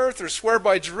the earth or swear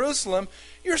by Jerusalem,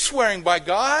 you're swearing by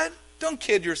God. Don't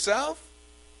kid yourself.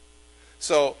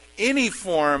 So any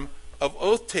form of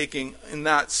oath-taking in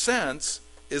that sense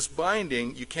is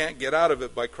binding. You can't get out of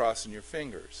it by crossing your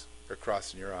fingers or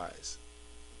crossing your eyes.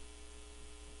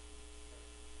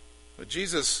 But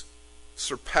Jesus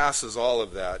surpasses all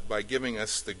of that by giving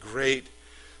us the great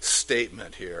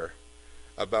statement here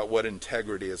about what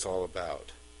integrity is all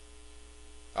about.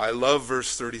 I love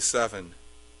verse 37.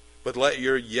 But let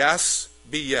your yes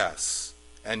be yes,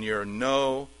 and your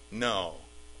no, no.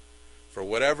 For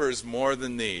whatever is more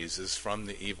than these is from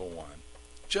the evil one.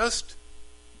 Just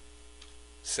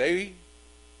say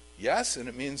yes, and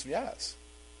it means yes.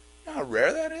 You know how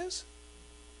rare that is?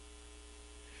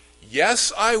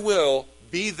 Yes, I will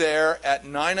be there at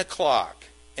 9 o'clock,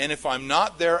 and if I'm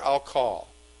not there, I'll call.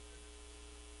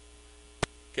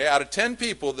 Okay, out of 10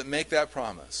 people that make that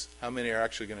promise, how many are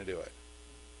actually going to do it?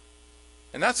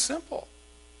 And that's simple.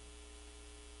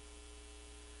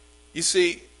 You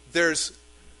see, there's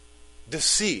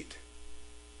deceit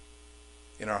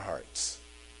in our hearts.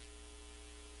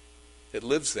 It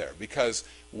lives there because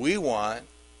we want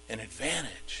an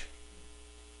advantage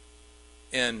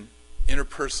in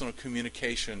interpersonal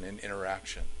communication and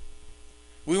interaction.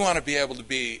 We want to be able to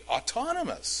be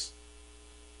autonomous.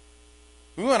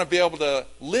 We want to be able to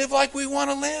live like we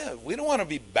want to live. We don't want to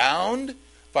be bound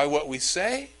by what we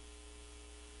say.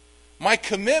 My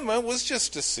commitment was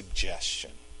just a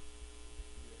suggestion.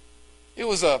 It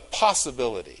was a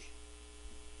possibility.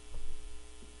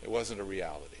 It wasn't a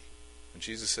reality. And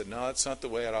Jesus said, no, that's not the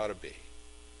way it ought to be.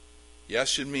 Yes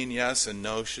should mean yes, and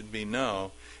no should mean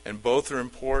no. And both are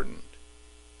important.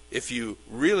 If you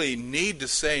really need to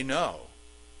say no,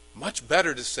 much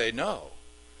better to say no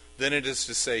than it is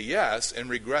to say yes and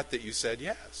regret that you said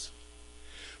yes.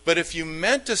 But if you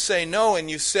meant to say no and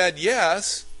you said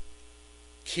yes,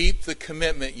 keep the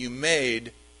commitment you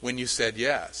made when you said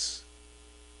yes.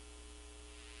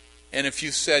 And if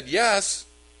you said yes,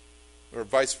 or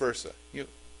vice versa, you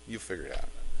figure it out.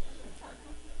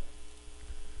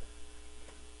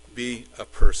 Be a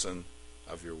person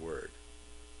of your word.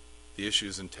 The issue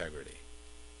is integrity.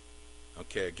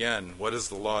 Okay, again, what has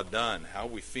the law done? How are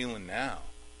we feeling now?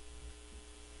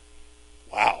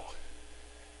 Wow.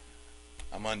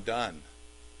 I'm undone.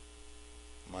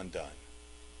 I'm undone.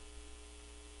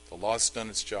 The law's done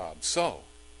its job. So,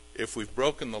 if we've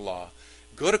broken the law,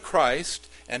 go to Christ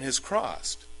and his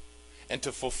cross. And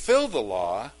to fulfill the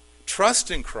law, trust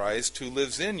in Christ who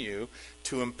lives in you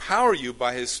to empower you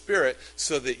by his Spirit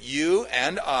so that you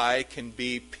and I can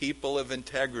be people of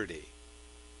integrity.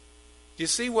 Do you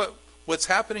see what's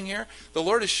happening here? The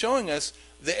Lord is showing us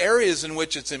the areas in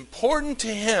which it's important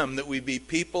to him that we be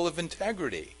people of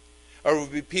integrity, or we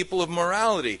be people of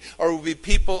morality, or we be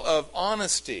people of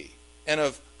honesty and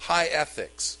of high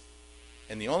ethics.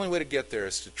 And the only way to get there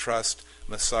is to trust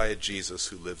Messiah Jesus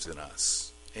who lives in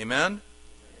us. Amen?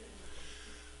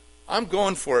 I'm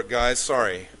going for it, guys.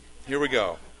 Sorry. Here we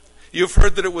go. You've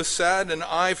heard that it was said, an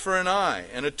eye for an eye,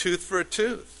 and a tooth for a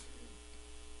tooth.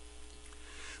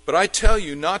 But I tell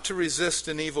you not to resist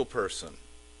an evil person.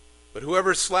 But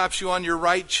whoever slaps you on your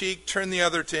right cheek, turn the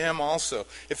other to him also.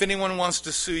 If anyone wants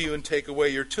to sue you and take away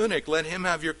your tunic, let him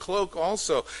have your cloak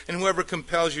also. And whoever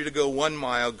compels you to go 1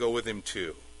 mile, go with him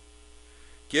 2.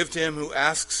 Give to him who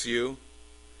asks you,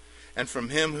 and from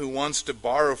him who wants to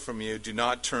borrow from you, do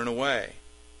not turn away.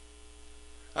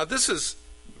 Now this is,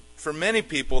 for many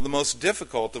people, the most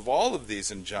difficult of all of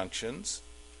these injunctions.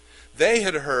 They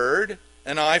had heard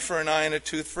an eye for an eye and a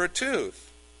tooth for a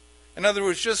tooth. In other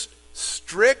words, just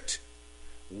strict,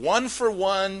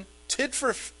 1-for-1,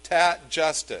 tit-for-tat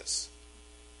justice.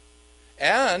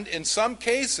 And in some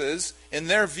cases, in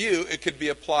their view, it could be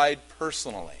applied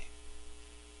personally.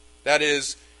 That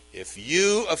is, if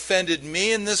you offended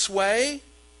me in this way,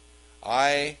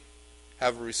 I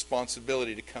have a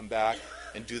responsibility to come back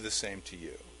and do the same to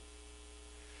you.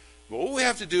 But what we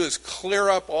have to do is clear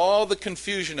up all the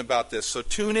confusion about this. So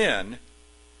tune in.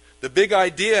 The big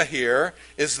idea here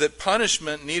is that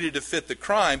punishment needed to fit the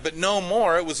crime, but no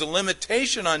more. It was a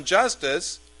limitation on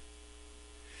justice.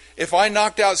 If I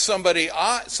knocked out somebody's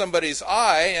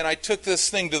eye and I took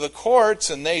this thing to the courts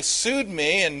and they sued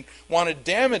me and wanted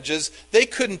damages, they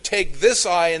couldn't take this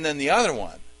eye and then the other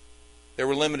one. They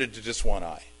were limited to just one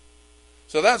eye.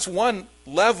 So that's one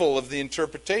level of the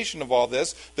interpretation of all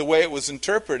this, the way it was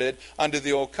interpreted under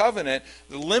the Old Covenant.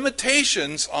 The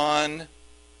limitations on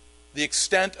the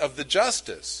extent of the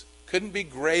justice couldn't be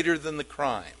greater than the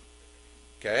crime.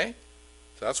 Okay?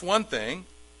 So that's one thing.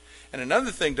 And another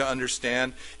thing to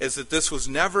understand is that this was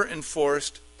never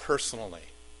enforced personally.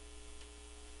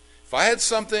 If I had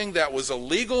something that was a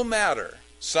legal matter,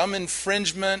 some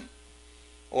infringement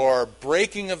or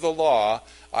breaking of the law,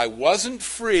 I wasn't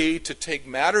free to take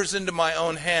matters into my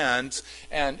own hands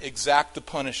and exact the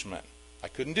punishment. I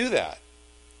couldn't do that.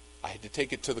 I had to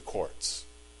take it to the courts.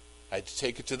 I had to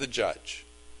take it to the judge.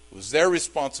 It was their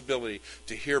responsibility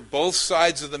to hear both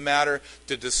sides of the matter,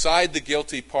 to decide the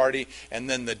guilty party, and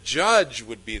then the judge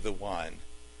would be the one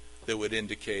that would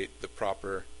indicate the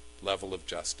proper level of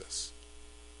justice.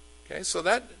 Okay, so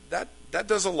that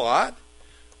does a lot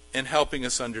in helping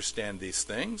us understand these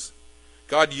things.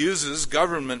 God uses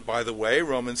government, by the way,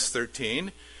 Romans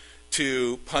 13,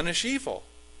 to punish evil.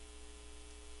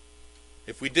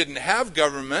 If we didn't have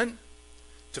government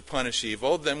to punish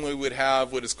evil, then we would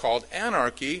have what is called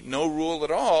anarchy, no rule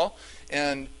at all,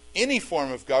 and any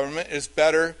form of government is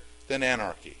better than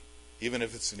anarchy, even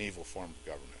if it's an evil form of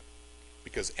government.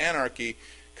 Because anarchy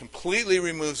completely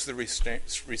removes the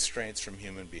restraints from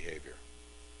human behavior.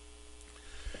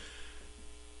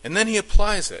 And then he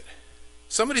applies it.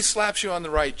 Somebody slaps you on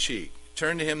the right cheek,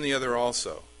 turn to him the other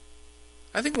also.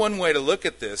 I think one way to look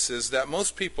at this is that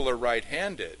most people are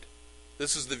right-handed.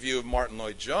 This is the view of Martin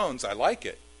Lloyd-Jones. I like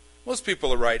it. Most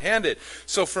people are right-handed.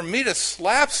 So for me to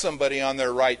slap somebody on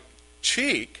their right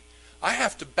cheek, I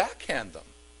have to backhand them.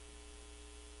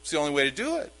 It's the only way to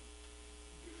do it.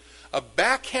 A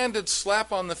backhanded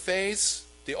slap on the face,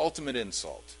 the ultimate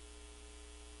insult.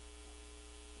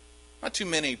 Not too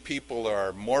many people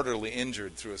are mortally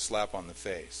injured through a slap on the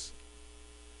face.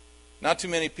 Not too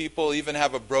many people even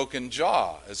have a broken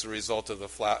jaw as a result of the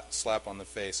slap on the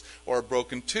face, or a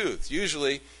broken tooth.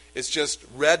 Usually it's just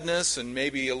redness and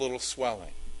maybe a little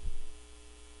swelling.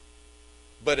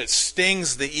 But it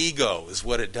stings the ego is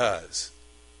what it does.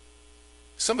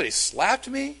 Somebody slapped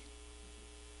me,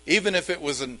 even if it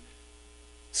was a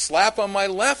slap on my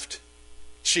left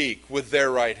cheek with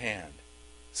their right hand.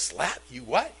 Slap? You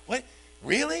what? What?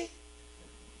 Really?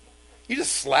 You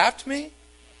just slapped me?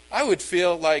 I would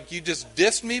feel like you just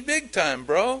dissed me big time,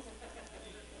 bro.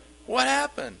 What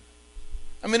happened?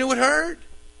 I mean, it would hurt.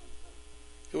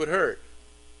 It would hurt.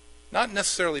 Not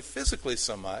necessarily physically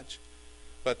so much,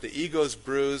 but the ego's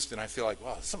bruised, and I feel like,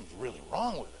 wow, something's really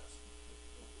wrong with this.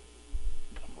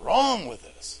 I'm wrong with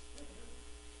this.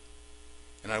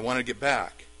 And I want to get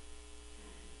back.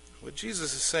 What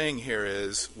Jesus is saying here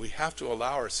is we have to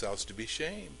allow ourselves to be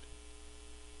shamed.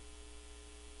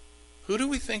 Who do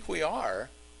we think we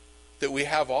are that we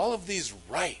have all of these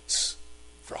rights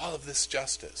for all of this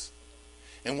justice?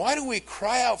 And why do we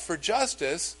cry out for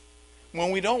justice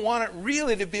when we don't want it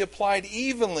really to be applied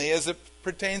evenly as it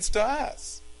pertains to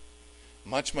us?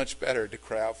 Much, much better to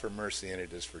cry out for mercy than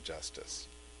it is for justice.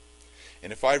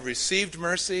 And if I've received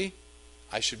mercy,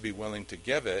 I should be willing to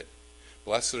give it.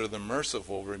 Blessed are the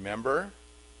merciful, remember,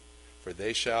 for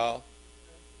they shall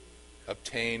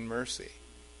obtain mercy.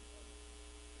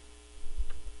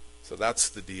 So that's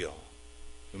the deal.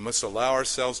 We must allow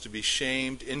ourselves to be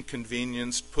shamed,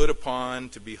 inconvenienced, put upon,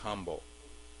 to be humble.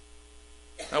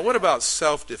 Now, what about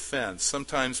self-defense?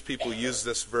 Sometimes people use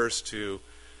this verse to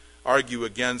argue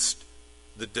against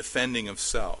the defending of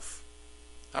self.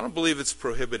 I don't believe it's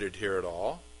prohibited here at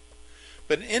all.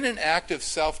 But in an act of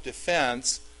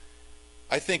self-defense,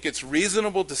 I think it's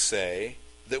reasonable to say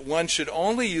that one should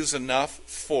only use enough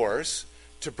force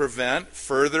to prevent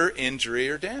further injury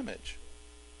or damage.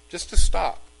 Just to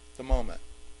stop the moment.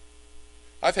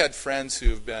 I've had friends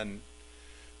who've been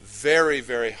very,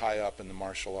 very high up in the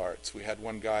martial arts. We had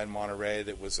one guy in Monterey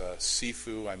that was a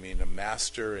Sifu, a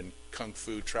master in Kung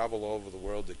Fu, traveled all over the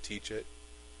world to teach it.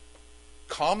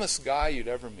 Calmest guy you'd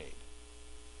ever meet.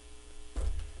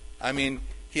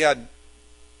 He had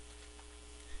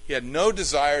no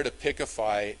desire to pick a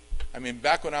fight.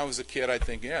 Back when I was a kid, I'd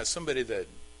think, somebody that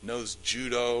knows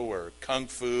judo or kung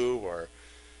fu or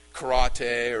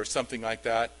karate or something like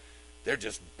that, they're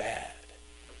just bad.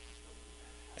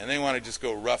 And they want to just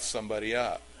go rough somebody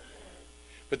up.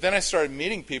 But then I started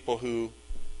meeting people who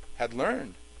had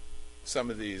learned some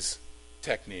of these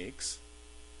techniques,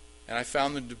 and I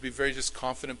found them to be very just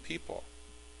confident people.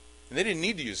 And they didn't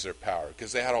need to use their power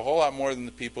because they had a whole lot more than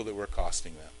the people that were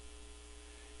accosting them.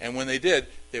 And when they did,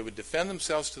 they would defend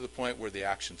themselves to the point where the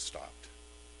action stopped.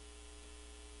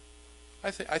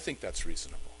 I think that's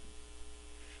reasonable.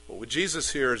 But what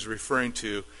Jesus here is referring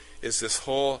to is this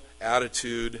whole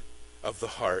attitude of the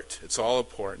heart. It's all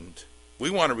important. We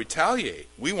want to retaliate.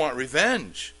 We want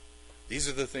revenge. These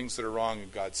are the things that are wrong in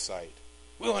God's sight.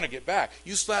 We want to get back.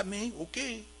 You slap me?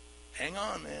 Okay. Hang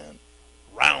on, man.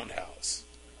 Roundhouse.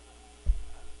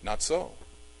 Not so.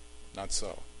 Not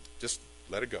so. Just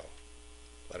let it go.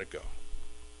 Let it go.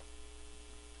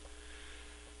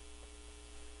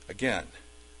 Again,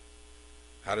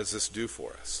 how does this do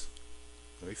for us?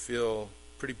 We feel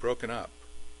pretty broken up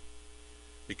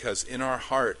because in our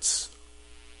hearts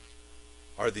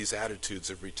are these attitudes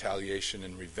of retaliation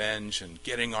and revenge and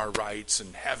getting our rights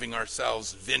and having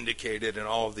ourselves vindicated and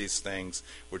all of these things.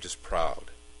 We're just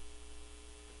proud.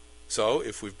 So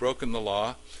if we've broken the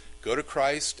law, go to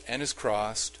Christ and his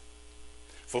cross,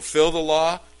 fulfill the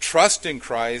law, trust in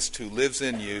Christ who lives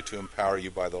in you to empower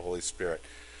you by the Holy Spirit.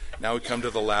 Now we come to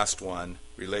the last one,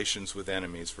 relations with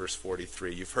enemies, verse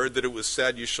 43. You've heard that it was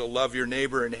said, you shall love your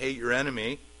neighbor and hate your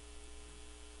enemy.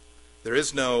 There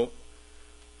is no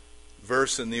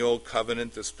verse in the Old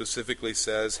Covenant that specifically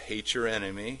says, hate your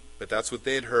enemy, but that's what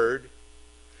they had heard.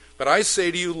 But I say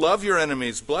to you, love your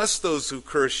enemies, bless those who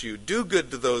curse you, do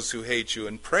good to those who hate you,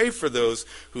 and pray for those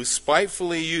who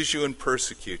spitefully use you and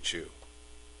persecute you.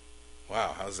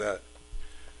 Wow, how's that?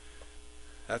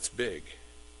 That's big.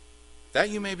 That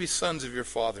you may be sons of your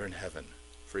Father in heaven.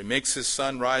 For he makes his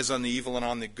sun rise on the evil and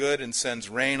on the good, and sends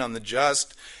rain on the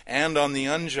just and on the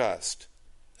unjust.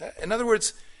 In other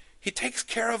words, he takes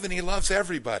care of and he loves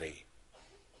everybody.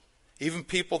 Even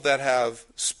people that have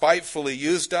spitefully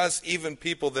used us, even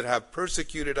people that have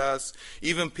persecuted us,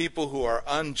 even people who are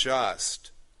unjust.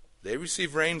 They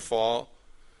receive rainfall.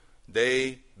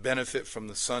 They benefit from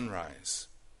the sunrise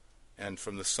and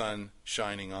from the sun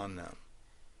shining on them.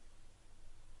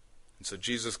 And so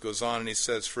Jesus goes on and he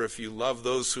says, for if you love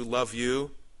those who love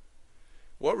you,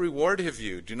 what reward have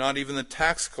you? Do not even the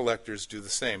tax collectors do the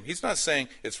same? He's not saying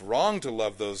it's wrong to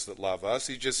love those that love us.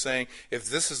 He's just saying if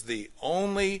this is the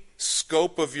only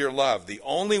scope of your love, the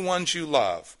only ones you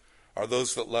love are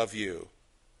those that love you,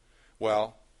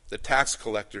 well, the tax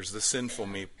collectors, the sinful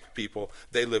people,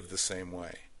 they live the same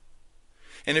way.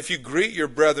 And if you greet your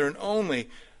brethren only,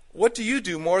 what do you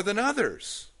do more than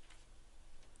others?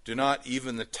 Do not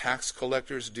even the tax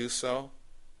collectors do so?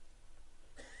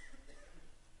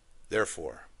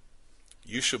 Therefore,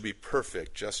 you shall be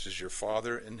perfect just as your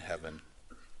Father in heaven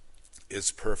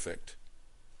is perfect.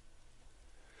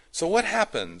 So what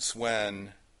happens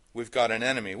when we've got an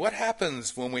enemy? What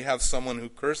happens when we have someone who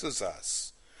curses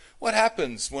us? What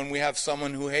happens when we have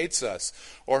someone who hates us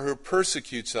or who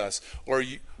persecutes us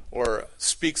or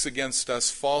speaks against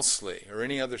us falsely or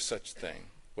any other such thing?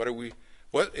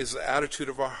 What is the attitude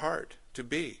of our heart to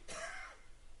be?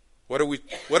 What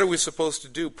are we supposed to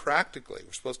do practically?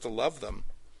 We're supposed to love them,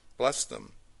 bless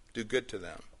them, do good to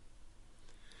them.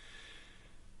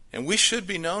 And we should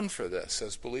be known for this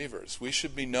as believers. We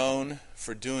should be known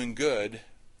for doing good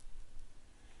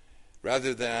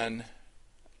rather than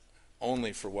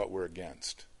only for what we're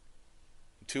against.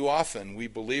 Too often, we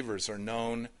believers are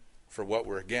known for what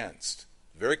we're against.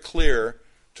 Very clear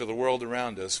to the world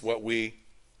around us what we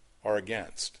are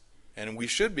against. And we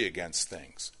should be against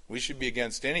things. We should be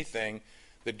against anything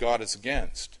that God is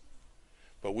against.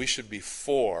 But we should be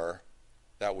for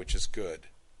that which is good.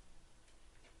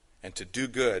 And to do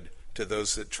good to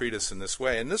those that treat us in this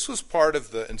way. And this was part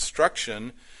of the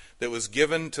instruction that was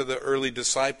given to the early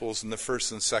disciples in the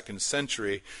 1st and 2nd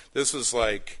century. This was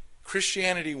like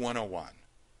Christianity 101.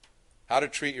 How to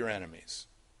treat your enemies.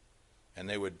 And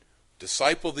they would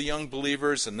disciple the young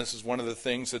believers, and this is one of the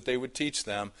things that they would teach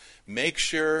them. Make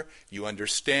sure you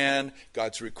understand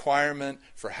God's requirement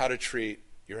for how to treat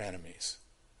your enemies.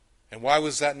 And why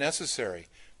was that necessary?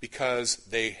 Because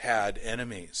they had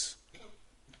enemies.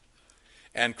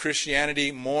 And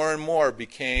Christianity more and more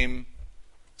became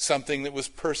something that was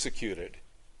persecuted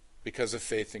because of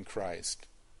faith in Christ.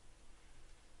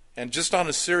 And just on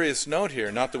a serious note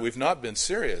here, not that we've not been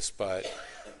serious, but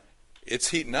it's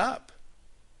heating up.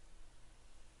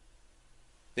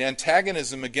 The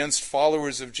antagonism against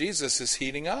followers of Jesus is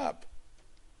heating up.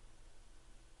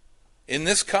 In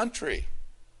this country,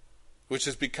 which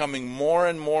is becoming more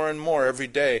and more and more every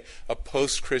day a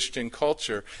post-Christian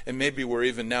culture, and maybe we're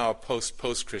even now a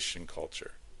post-Christian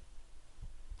culture.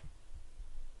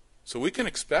 So we can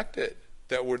expect it,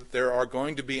 that there are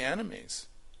going to be enemies.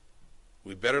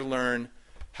 We better learn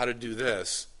how to do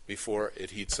this before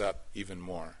it heats up even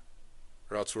more,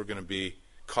 or else we're going to be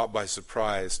caught by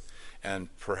surprise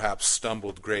and perhaps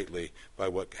stumbled greatly by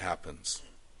what happens.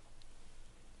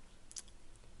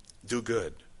 Do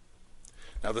good.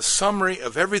 Now the summary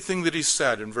of everything that he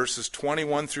said in verses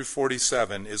 21 through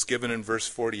 47 is given in verse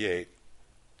 48.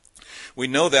 We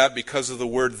know that because of the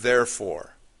word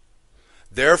therefore.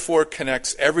 Therefore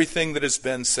connects everything that has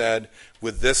been said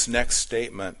with this next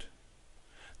statement.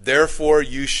 Therefore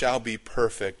you shall be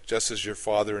perfect, just as your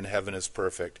Father in heaven is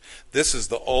perfect. This is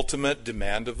the ultimate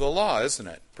demand of the law, isn't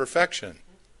it? Perfection.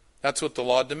 That's what the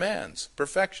law demands,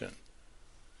 perfection.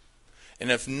 And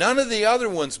if none of the other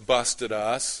ones busted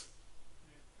us,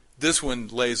 this one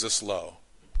lays us low.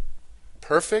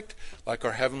 Perfect, like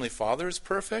our Heavenly Father is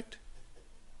perfect?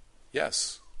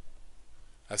 Yes.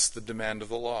 That's the demand of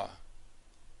the law.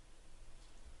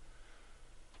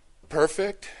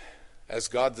 Perfect, as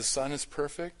God the Son is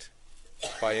perfect?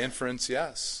 By inference,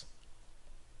 yes.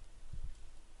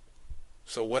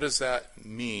 So what does that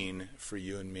mean for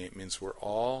you and me? It means we're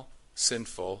all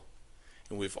sinful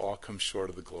and we've all come short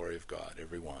of the glory of God,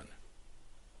 every one.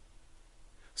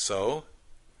 So,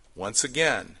 once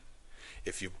again,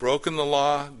 if you've broken the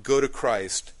law, go to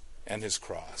Christ and his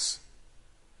cross.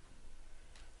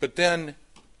 But then,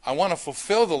 I want to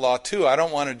fulfill the law too. I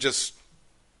don't want to just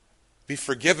be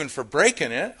forgiven for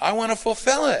breaking it. I want to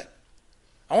fulfill it.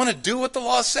 I want to do what the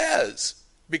law says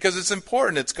because it's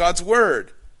important. It's God's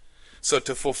word. So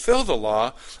to fulfill the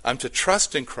law, I'm to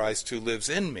trust in Christ who lives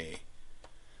in me.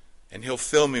 And he'll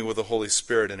fill me with the Holy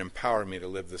Spirit and empower me to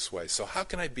live this way. So how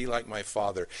can I be like my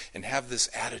Father and have this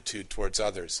attitude towards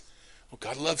others? Well,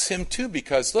 God loves him too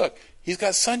because, look, he's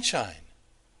got sunshine.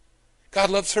 God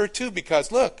loves her too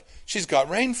because, look, she's got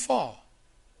rainfall.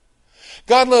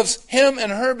 God loves him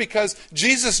and her because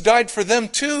Jesus died for them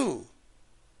too.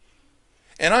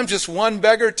 And I'm just one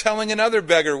beggar telling another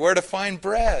beggar where to find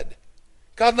bread.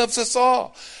 God loves us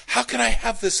all. How can I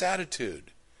have this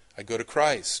attitude? I go to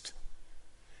Christ,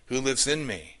 who lives in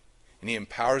me, and he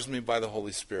empowers me by the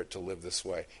Holy Spirit to live this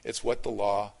way. It's what the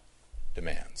law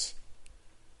demands.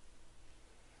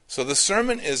 So the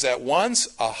sermon is at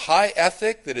once a high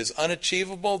ethic that is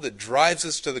unachievable, that drives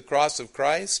us to the cross of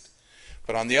Christ,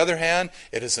 but on the other hand,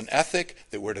 it is an ethic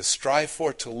that we're to strive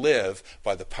for to live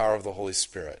by the power of the Holy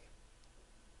Spirit.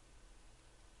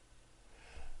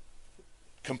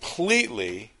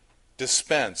 Completely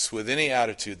dispense with any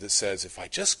attitude that says, if I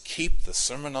just keep the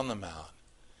Sermon on the Mount,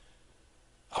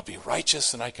 I'll be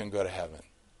righteous and I can go to heaven.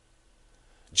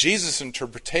 Jesus'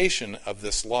 interpretation of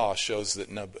this law shows that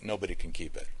nobody can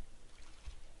keep it.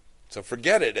 So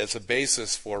forget it as a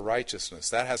basis for righteousness.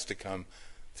 That has to come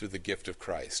through the gift of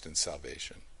Christ and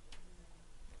salvation.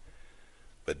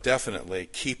 But definitely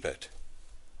keep it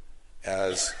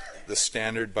as the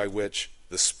standard by which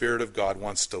the Spirit of God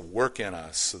wants to work in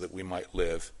us so that we might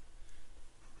live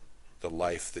the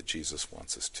life that Jesus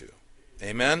wants us to.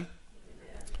 Amen?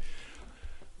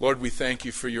 Lord, we thank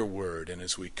you for your word, and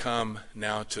as we come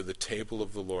now to the table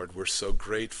of the Lord, we're so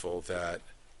grateful that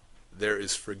there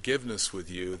is forgiveness with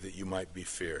you that you might be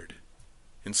feared.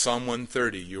 In Psalm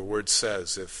 130, your word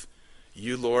says, if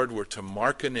you, Lord, were to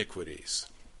mark iniquities,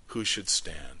 who should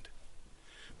stand?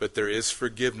 But there is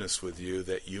forgiveness with you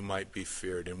that you might be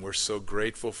feared, and we're so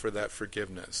grateful for that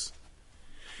forgiveness.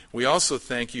 We also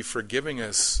thank you for giving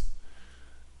us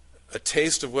a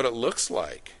taste of what it looks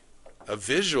like, a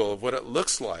visual of what it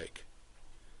looks like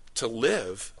to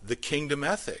live the kingdom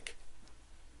ethic.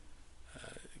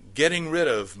 Getting rid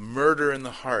of murder in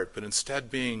the heart, but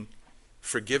instead being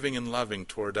forgiving and loving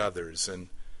toward others, and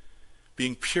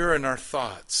being pure in our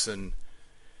thoughts, and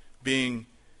being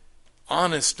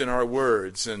honest in our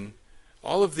words, and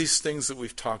all of these things that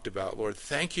we've talked about. Lord,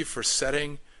 thank you for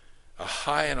setting a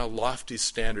high and a lofty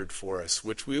standard for us,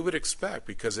 which we would expect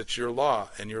because it's your law,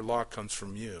 and your law comes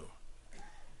from you.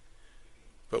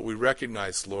 But we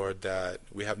recognize, Lord, that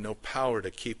we have no power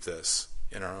to keep this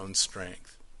in our own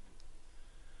strength.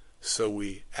 So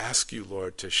we ask you,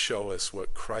 Lord, to show us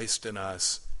what Christ in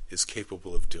us is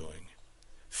capable of doing.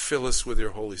 Fill us with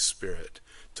your Holy Spirit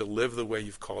to live the way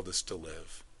you've called us to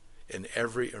live in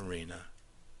every arena.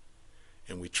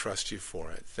 And we trust you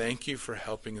for it. Thank you for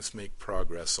helping us make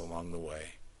progress along the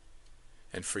way,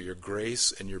 and for your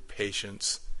grace and your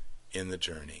patience in the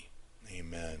journey.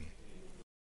 Amen.